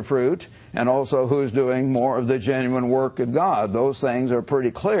major fruit, and also who's doing more of the genuine work of God. Those things are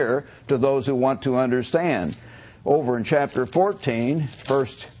pretty clear to those who want to understand. Over in chapter 14, 1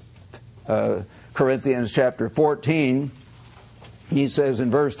 Corinthians chapter 14, he says in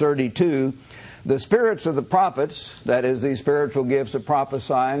verse 32, the spirits of the prophets, that is, these spiritual gifts of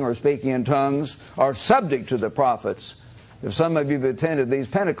prophesying or speaking in tongues, are subject to the prophets. If some of you have attended these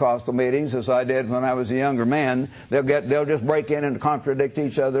Pentecostal meetings, as I did when I was a younger man, they'll just break in and contradict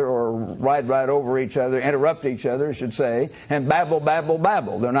each other or ride right over each other, interrupt each other, I should say, and babble, babble,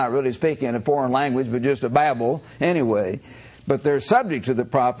 babble. They're not really speaking in a foreign language, but just a babble anyway. But they're subject to the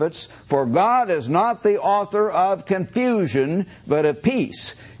prophets, for God is not the author of confusion, but of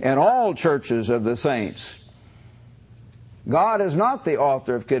peace in all churches of the saints. God is not the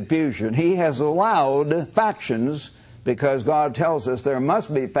author of confusion. He has allowed factions, because God tells us there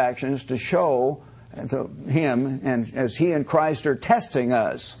must be factions to show to Him, and as He and Christ are testing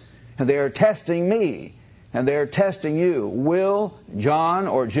us, and they are testing me, and they are testing you. Will John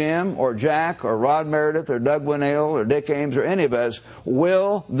or Jim or Jack or Rod Meredith or Doug Winnail or Dick Ames or any of us,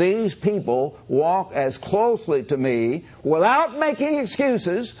 will these people walk as closely to me without making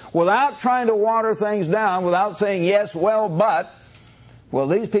excuses, without trying to water things down, without saying yes, well, but will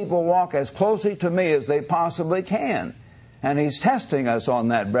these people walk as closely to me as they possibly can? And He's testing us on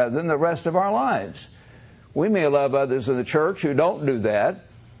that, brethren, the rest of our lives. We may love others in the church who don't do that.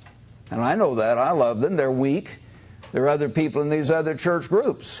 And I know that. I love them. They're weak. There are other people in these other church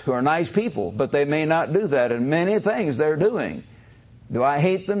groups who are nice people, but they may not do that in many things they're doing. Do I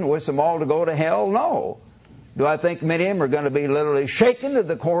hate them, wish them all to go to hell? No. Do I think many of them are going to be literally shaken to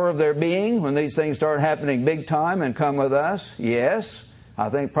the core of their being when these things start happening big time and come with us? Yes. I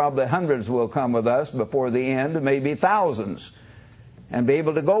think probably hundreds will come with us before the end, maybe thousands, and be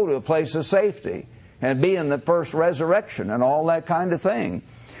able to go to a place of safety and be in the first resurrection and all that kind of thing.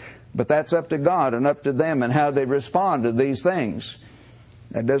 But that's up to God and up to them and how they respond to these things.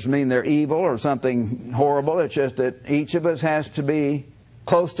 That doesn't mean they're evil or something horrible. It's just that each of us has to be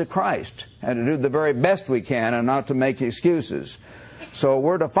close to Christ and to do the very best we can and not to make excuses. So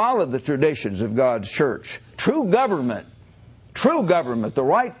we're to follow the traditions of God's church. True government, the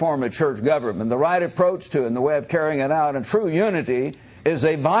right form of church government, the right approach to it and the way of carrying it out, and true unity is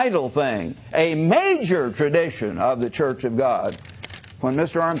a vital thing, a major tradition of the Church of God. When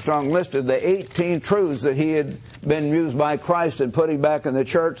Mr. Armstrong listed the 18 truths that he had been used by Christ in putting back in the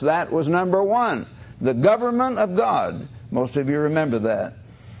church, that was number one. The government of God. Most of you remember that,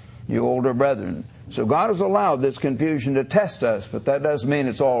 you older brethren. So God has allowed this confusion to test us, but that doesn't mean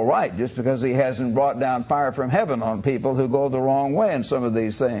it's all right just because He hasn't brought down fire from heaven on people who go the wrong way in some of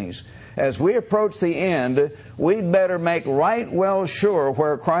these things. As we approach the end, we'd better make right well sure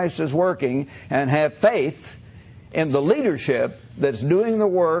where Christ is working and have faith in the leadership that's doing the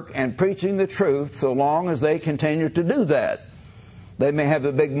work and preaching the truth so long as they continue to do that. They may have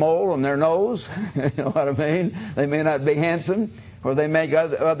a big mole on their nose, you know what I mean? They may not be handsome, or they make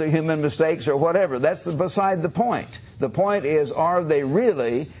other human mistakes or whatever. That's beside the point. The point is, are they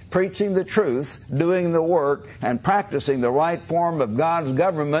really preaching the truth, doing the work, and practicing the right form of God's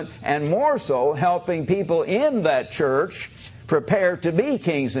government, and more so helping people in that church prepare to be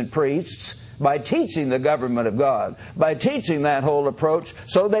kings and priests by teaching the government of God, by teaching that whole approach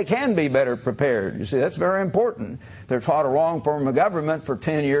so they can be better prepared. You see, that's very important. They're taught a wrong form of government for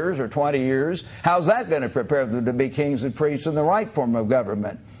 10 years or 20 years. How's that going to prepare them to be kings and priests in the right form of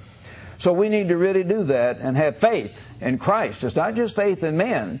government? So we need to really do that and have faith in Christ. It's not just faith in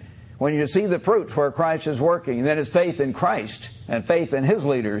men. When you see the fruits where Christ is working, then it's faith in Christ and faith in His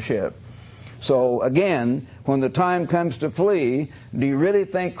leadership. So again, when the time comes to flee, do you really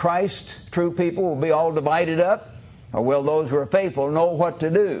think Christ's true people will be all divided up? Or will those who are faithful know what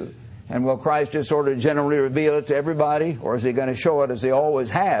to do? And will Christ just sort of generally reveal it to everybody? Or is He going to show it as He always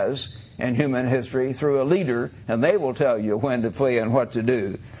has in human history through a leader, and they will tell you when to flee and what to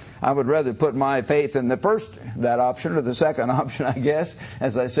do? I would rather put my faith in that option, or the second option, I guess,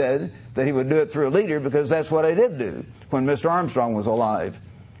 as I said, that He would do it through a leader, because that's what He did do when Mr. Armstrong was alive.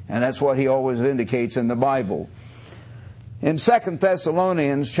 And that's what he always indicates in the Bible. In 2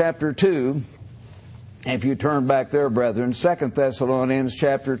 Thessalonians chapter 2, if you turn back there, brethren, 2 Thessalonians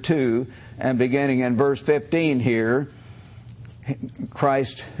chapter 2, and beginning in verse 15 here,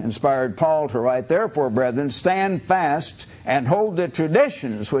 Christ inspired Paul to write, "Therefore, brethren, stand fast and hold the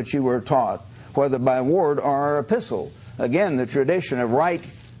traditions which you were taught, whether by word or epistle." Again, the tradition of right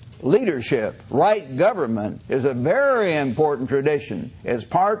leadership, right government, is a very important tradition. It's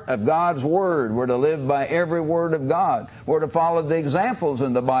part of God's Word. We're to live by every word of God. We're to follow the examples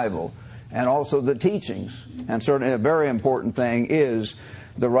in the Bible and also the teachings. And certainly a very important thing is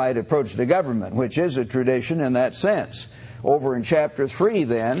the right approach to government, which is a tradition in that sense. Over in chapter 3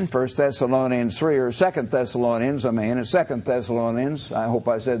 then, 1 Thessalonians 3, or 2 Thessalonians, it's 2 Thessalonians, I hope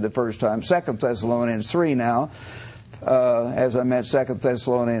I said the first time, 2 Thessalonians 3 now, as I meant 2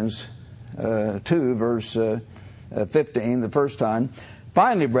 Thessalonians 2, verse 15, the first time.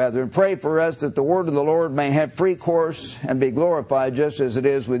 "Finally, brethren, pray for us that the word of the Lord may have free course and be glorified just as it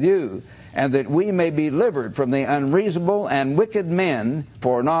is with you, and that we may be delivered from the unreasonable and wicked men,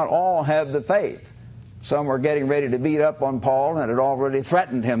 for not all have the faith." Some were getting ready to beat up on Paul and had already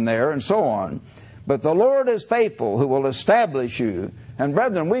threatened him there, and so on. "But the Lord is faithful, who will establish you." And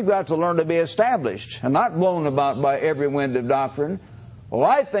brethren, we've got to learn to be established and not blown about by every wind of doctrine. Well,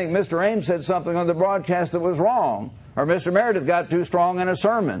 I think Mr. Ames said something on the broadcast that was wrong. Or Mr. Meredith got too strong in a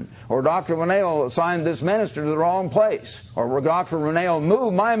sermon. Or Dr. Renale assigned this minister to the wrong place. Or Dr. Renale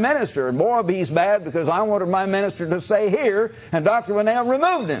moved my minister. And boy, he's bad because I wanted my minister to stay here, and Dr. Renale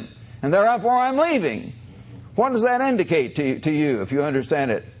removed him. And therefore I'm leaving. What does that indicate to you, if you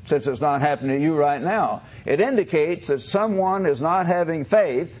understand it, since it's not happening to you right now? It indicates that someone is not having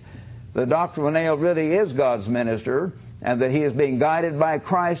faith that Dr. Renale really is God's minister, and that he is being guided by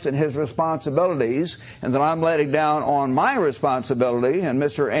Christ in his responsibilities, and that I'm letting down on my responsibility, and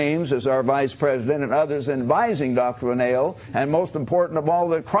Mr. Ames is our vice president, and others advising Dr. Renale, and most important of all,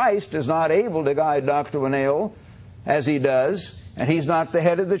 that Christ is not able to guide Dr. Renale as he does, and he's not the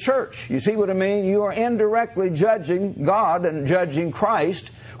head of the church. You see what I mean? You are indirectly judging God and judging Christ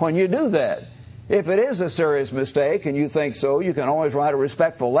when you do that. If it is a serious mistake and you think so, you can always write a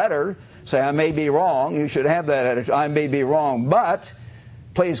respectful letter, say, "I may be wrong." You should have that attitude. "I may be wrong, but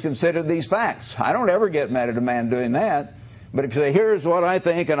please consider these facts." I don't ever get mad at a man doing that. But if you say, "Here's what I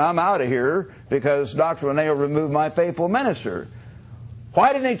think and I'm out of here because Dr. Renale removed my faithful minister,"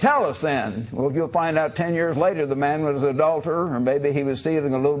 Why didn't he tell us then? Well, you'll find out 10 years later the man was an adulterer, or maybe he was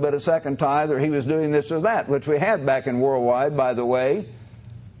stealing a little bit of second tithe, or he was doing this or that, which we had back in Worldwide, by the way,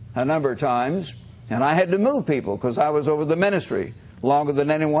 a number of times. And I had to move people because I was over the ministry longer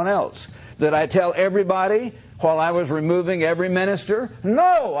than anyone else. Did I tell everybody while I was removing every minister?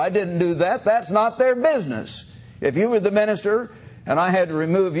 No, I didn't do that. That's not their business. If you were the minister and I had to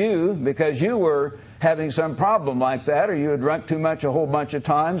remove you because you were having some problem like that, or you had drunk too much a whole bunch of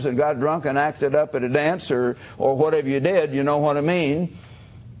times and got drunk and acted up at a dance, or whatever you did, you know what I mean,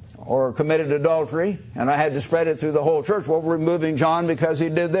 or committed adultery, and I had to spread it through the whole church, well, we're removing John because he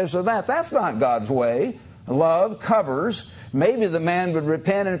did this or that. That's not God's way. Love covers. Maybe the man would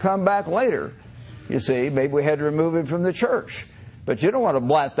repent and come back later. You see, maybe we had to remove him from the church. But you don't want to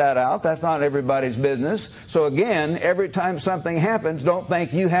blat that out. That's not everybody's business. So again, every time something happens, don't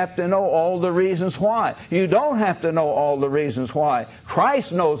think you have to know all the reasons why. You don't have to know all the reasons why.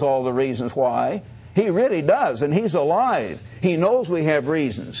 Christ knows all the reasons why. He really does, and He's alive. He knows we have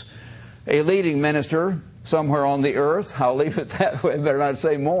reasons. A leading minister somewhere on the earth, I'll leave it that way, better not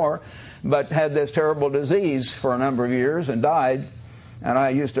say more, but had this terrible disease for a number of years and died. And I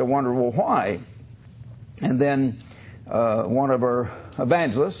used to wonder, well, why? And then one of our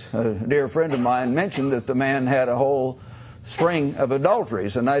evangelists, a dear friend of mine, mentioned that the man had a whole string of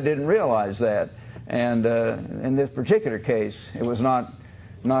adulteries, and I didn't realize that. And in this particular case, it was not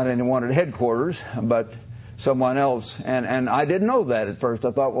anyone at headquarters, but someone else. And I didn't know that at first.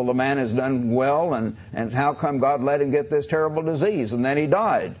 I thought, well, the man has done well, and how come God let him get this terrible disease? And then he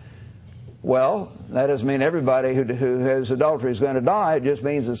died. Well, that doesn't mean everybody who has adultery is going to die. It just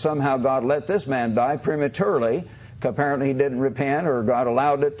means that somehow God let this man die prematurely. Apparently he didn't repent, or God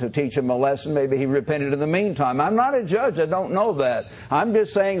allowed it to teach him a lesson. Maybe he repented in the meantime. I'm not a judge. I don't know that. I'm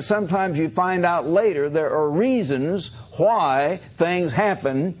just saying sometimes you find out later there are reasons why things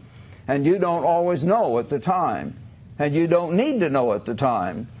happen, and you don't always know at the time. And you don't need to know at the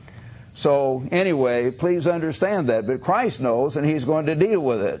time. So anyway, please understand that. But Christ knows, and He's going to deal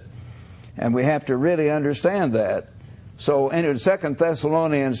with it. And we have to really understand that. So in 2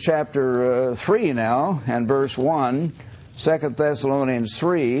 Thessalonians chapter 3 now, and verse 1, 2 Thessalonians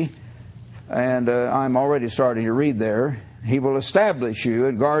 3, and I'm already starting to read there. He will establish you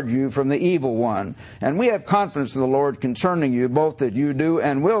and guard you from the evil one. And we have confidence in the Lord concerning you, both that you do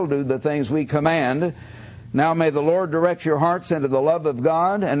and will do the things we command. Now may the Lord direct your hearts into the love of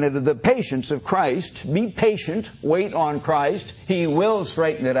God and into the patience of Christ. Be patient. Wait on Christ. He will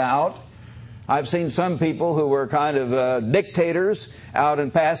straighten it out. I've seen some people who were kind of dictators out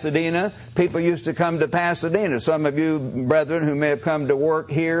in Pasadena. People used to come to Pasadena. Some of you brethren who may have come to work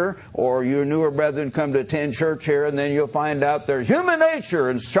here, or your newer brethren come to attend church here, and then you'll find out there's human nature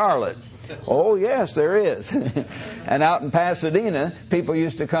in Charlotte. Oh, yes, there is. And out in Pasadena, people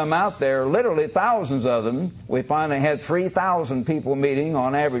used to come out there, literally thousands of them. We finally had 3,000 people meeting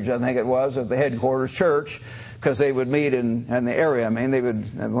on average, I think it was, at the headquarters church, because they would meet in the area. I mean, they would,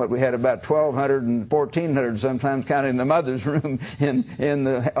 we had about 1,200 and 1,400 sometimes, counting the mother's room in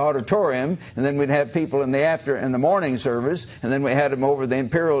the auditorium. And then we'd have people in the morning service. And then we had them over the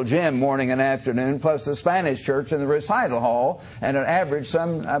Imperial Gym morning and afternoon, plus the Spanish church and the recital hall. And an average,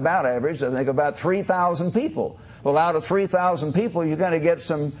 I think about 3,000 people. Well, out of 3,000 people, you're going to get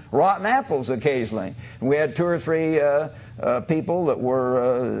some rotten apples occasionally. And we had 2 or 3 people that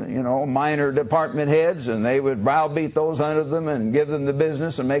were, minor department heads, and they would browbeat those under them and give them the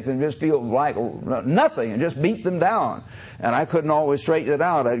business and make them just feel like nothing and just beat them down. And I couldn't always straighten it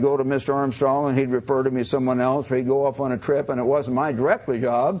out. I'd go to Mr. Armstrong, and he'd refer to me to someone else, or he'd go off on a trip, and it wasn't my directly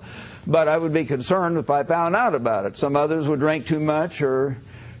job. But I would be concerned if I found out about it. Some others would drink too much, or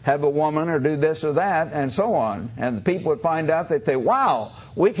have a woman, or do this or that, and so on. And the people would find out, they'd say, wow,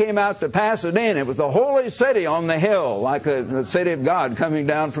 we came out to Pasadena. It was the holy city on the hill, like the city of God coming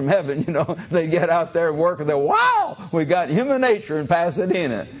down from heaven. They'd get out there and work, and they'd, wow, we got human nature in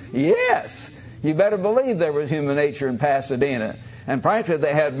Pasadena. Yes, you better believe there was human nature in Pasadena. And frankly,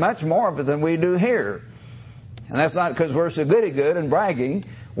 they had much more of it than we do here. And that's not because we're so goody-good and bragging.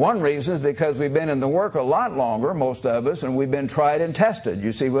 One reason is because we've been in the work a lot longer, most of us, and we've been tried and tested.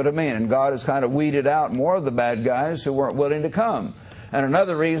 You see what I mean? And God has kind of weeded out more of the bad guys who weren't willing to come. And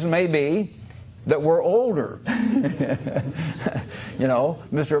another reason may be that we're older.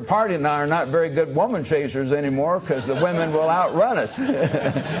 Mr. Party and I are not very good woman chasers anymore because the women will outrun us.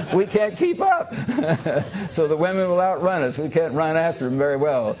 We can't keep up. So the women will outrun us. We can't run after them very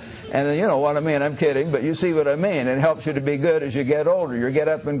well. And then you know what I mean. I'm kidding, but you see what I mean. It helps you to be good as you get older. Your get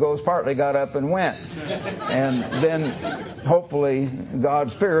up and goes partly got up and went. And then hopefully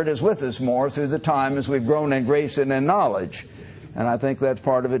God's Spirit is with us more through the time as we've grown in grace and in knowledge. And I think that's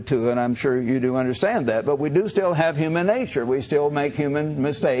part of it too, and I'm sure you do understand that. But we do still have human nature. We still make human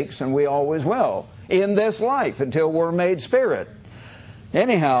mistakes, and we always will in this life until we're made spirit.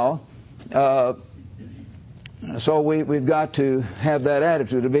 Anyhow, so we've got to have that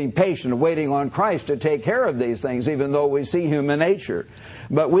attitude of being patient, of waiting on Christ to take care of these things, even though we see human nature.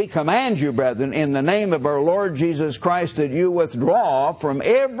 But we command you, brethren, in the name of our Lord Jesus Christ, that you withdraw from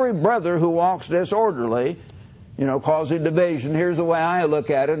every brother who walks disorderly, causing division. Here's the way I look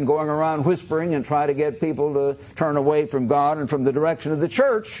at it, and going around whispering and try to get people to turn away from God and from the direction of the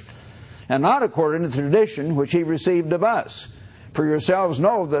church, and not according to the tradition which he received of us. For yourselves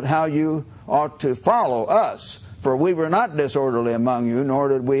know that how you ought to follow us. For we were not disorderly among you, nor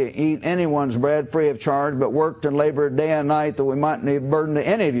did we eat anyone's bread free of charge, but worked and labored day and night, that we might not be burden to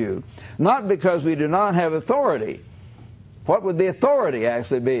any of you. Not because we do not have authority. What would the authority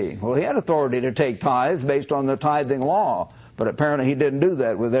actually be? Well, he had authority to take tithes based on the tithing law, but apparently he didn't do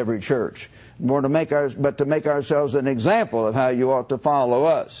that with every church. But to make ourselves an example of how you ought to follow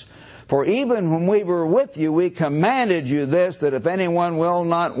us. For even when we were with you, we commanded you this, that if anyone will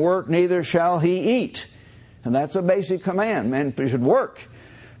not work, neither shall he eat. And that's a basic command. Men should work.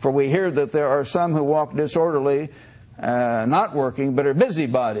 For we hear that there are some who walk disorderly, not working, but are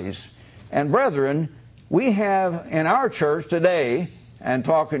busybodies. And brethren, we have in our church today, and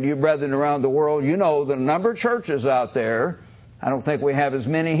talking to you brethren around the world, you know that a number of churches out there, I don't think we have as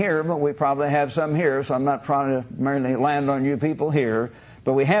many here, but we probably have some here, so I'm not trying to merely land on you people here.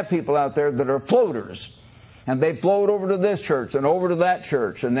 But we have people out there that are floaters. And they float over to this church and over to that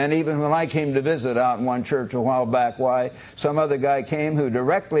church. And then even when I came to visit out in one church a while back, some other guy came who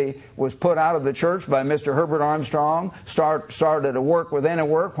directly was put out of the church by Mr. Herbert Armstrong, started a work within a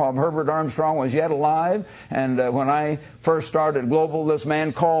work while Herbert Armstrong was yet alive. And when I first started Global, this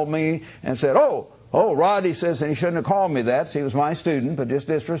man called me and said, Oh, Rod, he says, and he shouldn't have called me that. He was my student, but just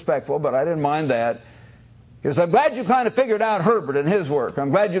disrespectful, but I didn't mind that. He goes, I'm glad you kind of figured out Herbert and his work. I'm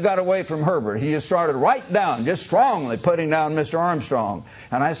glad you got away from Herbert. He just started right down, just strongly putting down Mr. Armstrong.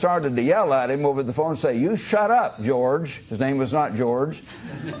 And I started to yell at him over the phone and say, you shut up, George. His name was not George.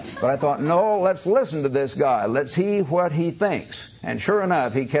 But I thought, no, let's listen to this guy. Let's see what he thinks. And sure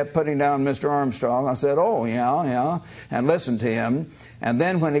enough, he kept putting down Mr. Armstrong. I said, oh, yeah, and listened to him. And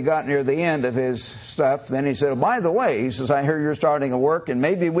then when he got near the end of his stuff, then he said, by the way, he says, I hear you're starting a work and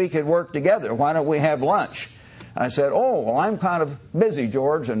maybe we could work together. Why don't we have lunch? I said, oh, well, I'm kind of busy,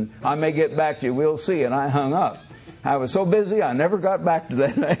 George, and I may get back to you. We'll see. And I hung up. I was so busy, I never got back to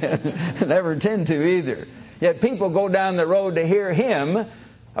that. Never intend to either. Yet people go down the road to hear him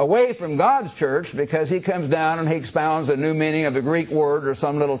away from God's church because he comes down and he expounds a new meaning of a Greek word or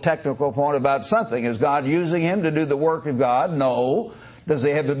some little technical point about something. Is God using him to do the work of God? No. Does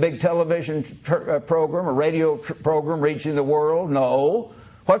he have a big television program, a radio program reaching the world? No.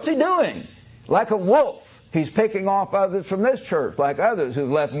 What's he doing? Like a wolf. He's picking off others from this church, like others who've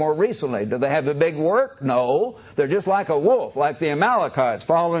left more recently. Do they have the big work? No. They're just like a wolf, like the Amalekites,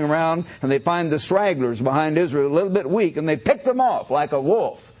 following around, and they find the stragglers behind Israel a little bit weak, and they pick them off like a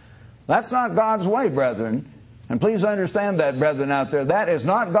wolf. That's not God's way, brethren. And please understand that, brethren out there. That is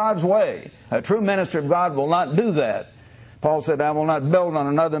not God's way. A true minister of God will not do that. Paul said, I will not build on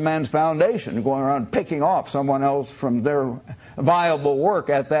another man's foundation, going around picking off someone else from their viable work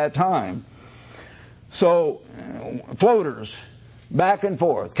at that time. So, floaters, back and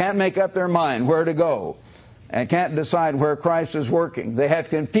forth, can't make up their mind where to go, and can't decide where Christ is working. They have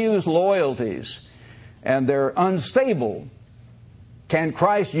confused loyalties, and they're unstable. Can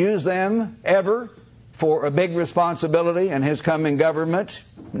Christ use them ever for a big responsibility in His coming government?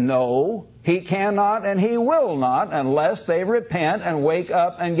 No, He cannot and He will not unless they repent and wake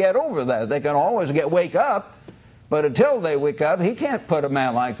up and get over that. They can always wake up, but until they wake up, He can't put a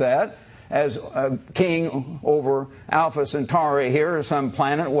man like that as a king over Alpha Centauri here, or some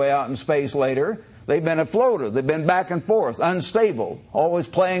planet way out in space later. They've been a floater. They've been back and forth, unstable, always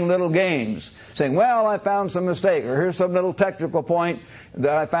playing little games, saying, well, I found some mistake, or here's some little technical point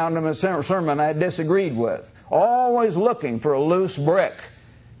that I found in a sermon I disagreed with. Always looking for a loose brick.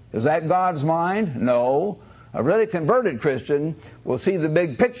 Is that God's mind? No. A really converted Christian will see the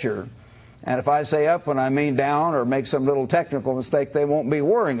big picture. And if I say up when I mean down, or make some little technical mistake, they won't be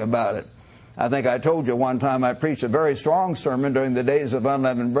worrying about it. I think I told you one time I preached a very strong sermon during the days of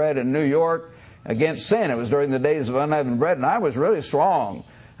unleavened bread in New York against sin. It was during the days of unleavened bread, and I was really strong.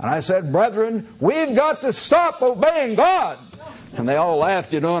 And I said, brethren, we've got to stop obeying God. And they all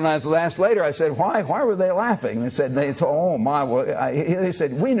laughed, and I asked later, I said, why were they laughing? They said, they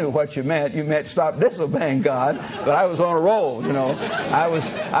said, we knew what you meant. You meant stop disobeying God. But I was on a roll,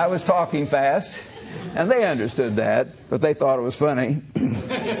 I was talking fast. And they understood that, but they thought it was funny.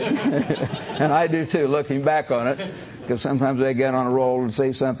 And I do too, looking back on it, because sometimes they get on a roll and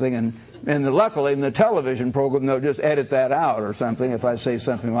say something, and luckily in the television program they'll just edit that out or something if I say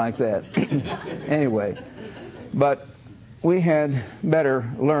something like that. Anyway, but we had better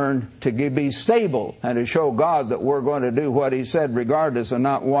learn to be stable and to show God that we're going to do what He said regardless and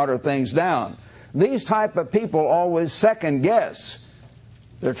not water things down. These type of people always second guess.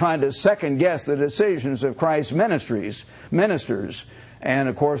 They're trying to second guess the decisions of Christ's ministers. And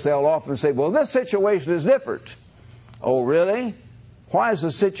of course they'll often say, well, this situation is different. Oh, really? Why is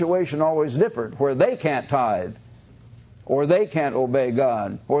the situation always different where they can't tithe, or they can't obey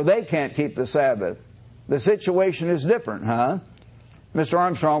God, or they can't keep the Sabbath? The situation is different, huh? Mr.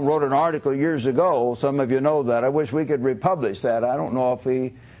 Armstrong wrote an article years ago. Some of you know that. I wish we could republish that. I don't know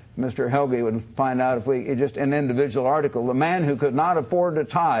if Mr. Helge would find out just an individual article. The man who could not afford to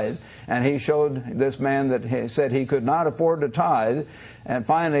tithe, and he showed this man that said he could not afford to tithe, and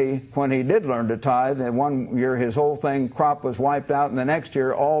finally, when he did learn to tithe, and one year his whole crop was wiped out, and the next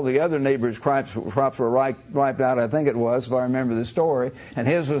year all the other neighbors' crops were wiped out, I think it was, if I remember the story, and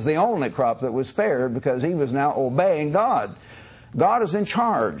his was the only crop that was spared because he was now obeying God. God is in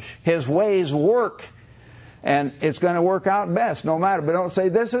charge. His ways work. And it's going to work out best no matter. But don't say,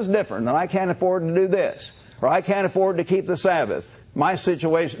 this is different, and I can't afford to do this. Or I can't afford to keep the Sabbath. My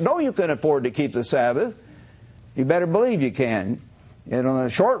situation, no, you can afford to keep the Sabbath. You better believe you can. And in the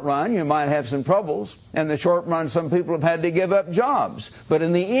short run, you might have some troubles. In the short run, some people have had to give up jobs. But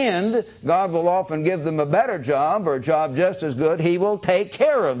in the end, God will often give them a better job or a job just as good. He will take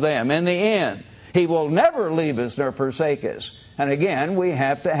care of them in the end. He will never leave us nor forsake us. And again, we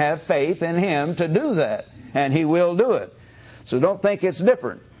have to have faith in Him to do that. And He will do it. So don't think it's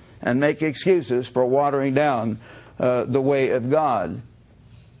different and make excuses for watering down the way of God.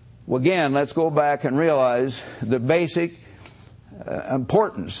 Well, again, let's go back and realize the basic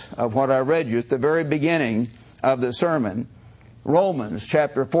importance of what I read you at the very beginning of the sermon. Romans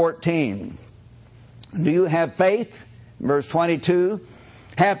chapter 14. Do you have faith? Verse 22.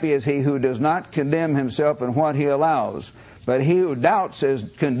 Happy is he who does not condemn himself in what he allows, but he who doubts is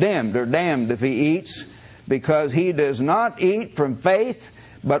condemned or damned if he eats, because he does not eat from faith,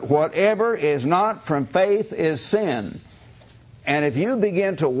 but whatever is not from faith is sin. And if you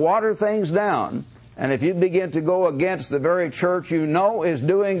begin to water things down, and if you begin to go against the very church you know is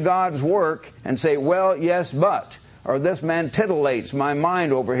doing God's work and say, well, yes, but, or this man titillates my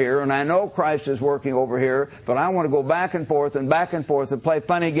mind over here, and I know Christ is working over here, but I want to go back and forth and play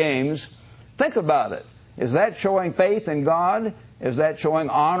funny games. Think about it. Is that showing faith in God? Is that showing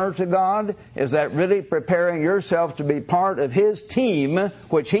honor to God? Is that really preparing yourself to be part of His team,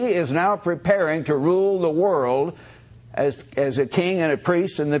 which He is now preparing to rule the world as a king and a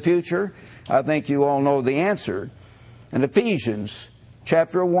priest in the future? I think you all know the answer. In Ephesians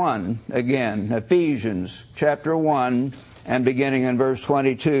chapter 1, again, Ephesians chapter 1 and beginning in verse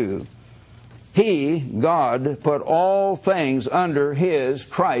 22. He, God, put all things under His,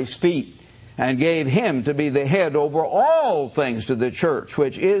 Christ's feet, and gave Him to be the head over all things to the church,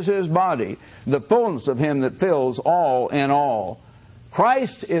 which is His body, the fullness of Him that fills all in all.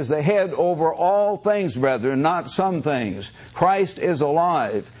 Christ is the head over all things, brethren, not some things. Christ is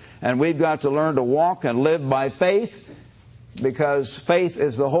alive, and we've got to learn to walk and live by faith, because faith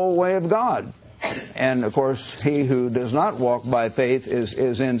is the whole way of God. And of course, he who does not walk by faith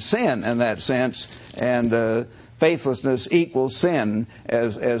is in sin in that sense, and faithlessness equals sin,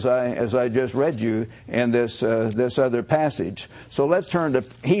 as I just read you in this other passage. So let's turn to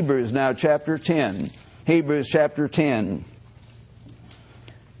Hebrews now, chapter 10. Hebrews chapter 10.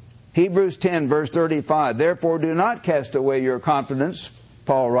 Hebrews 10, verse 35. Therefore do not cast away your confidence,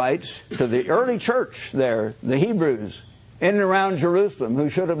 Paul writes to the early church there, the Hebrews, in and around Jerusalem, who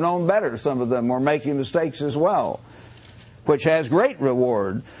should have known better. Some of them were making mistakes as well, which has great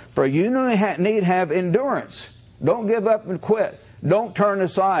reward. For you need have endurance. Don't give up and quit. Don't turn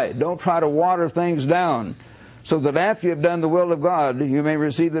aside. Don't try to water things down, so that after you have done the will of God, you may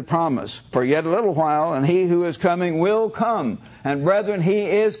receive the promise. For yet a little while, and He who is coming will come. And brethren, He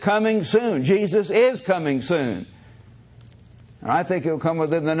is coming soon. Jesus is coming soon. And I think He'll come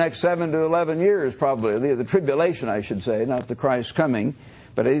within the next 7 to 11 years, probably. The tribulation, I should say, not the Christ coming.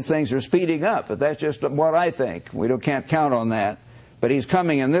 But these things are speeding up. But that's just what I think. We can't count on that. But He's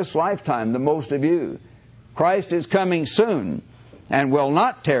coming in this lifetime, the most of you. Christ is coming soon and will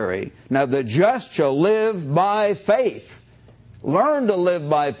not tarry. Now the just shall live by faith. Learn to live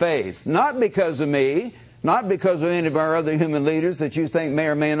by faith. Not because of me, not because of any of our other human leaders that you think may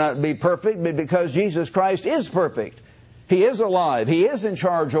or may not be perfect, but because Jesus Christ is perfect. He is alive. He is in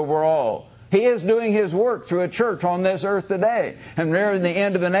charge over all. He is doing His work through a church on this earth today. And we're in the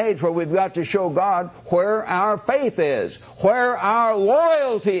end of an age where we've got to show God where our faith is, where our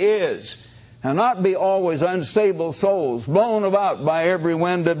loyalty is, and not be always unstable souls blown about by every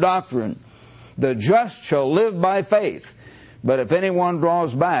wind of doctrine. The just shall live by faith. But if anyone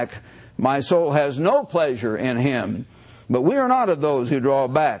draws back, my soul has no pleasure in him. But we are not of those who draw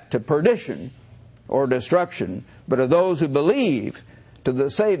back to perdition or destruction, but of those who believe to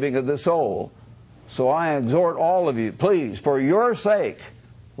the saving of the soul. So I exhort all of you, please, for your sake,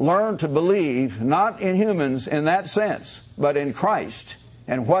 learn to believe not in humans in that sense, but in Christ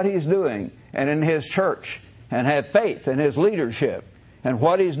and what He's doing and in His church, and have faith in His leadership and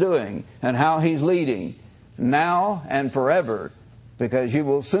what He's doing and how He's leading now and forever, because you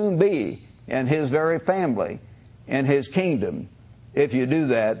will soon be in His very family, in His kingdom, if you do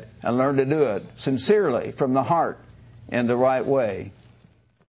that and learn to do it sincerely from the heart in the right way.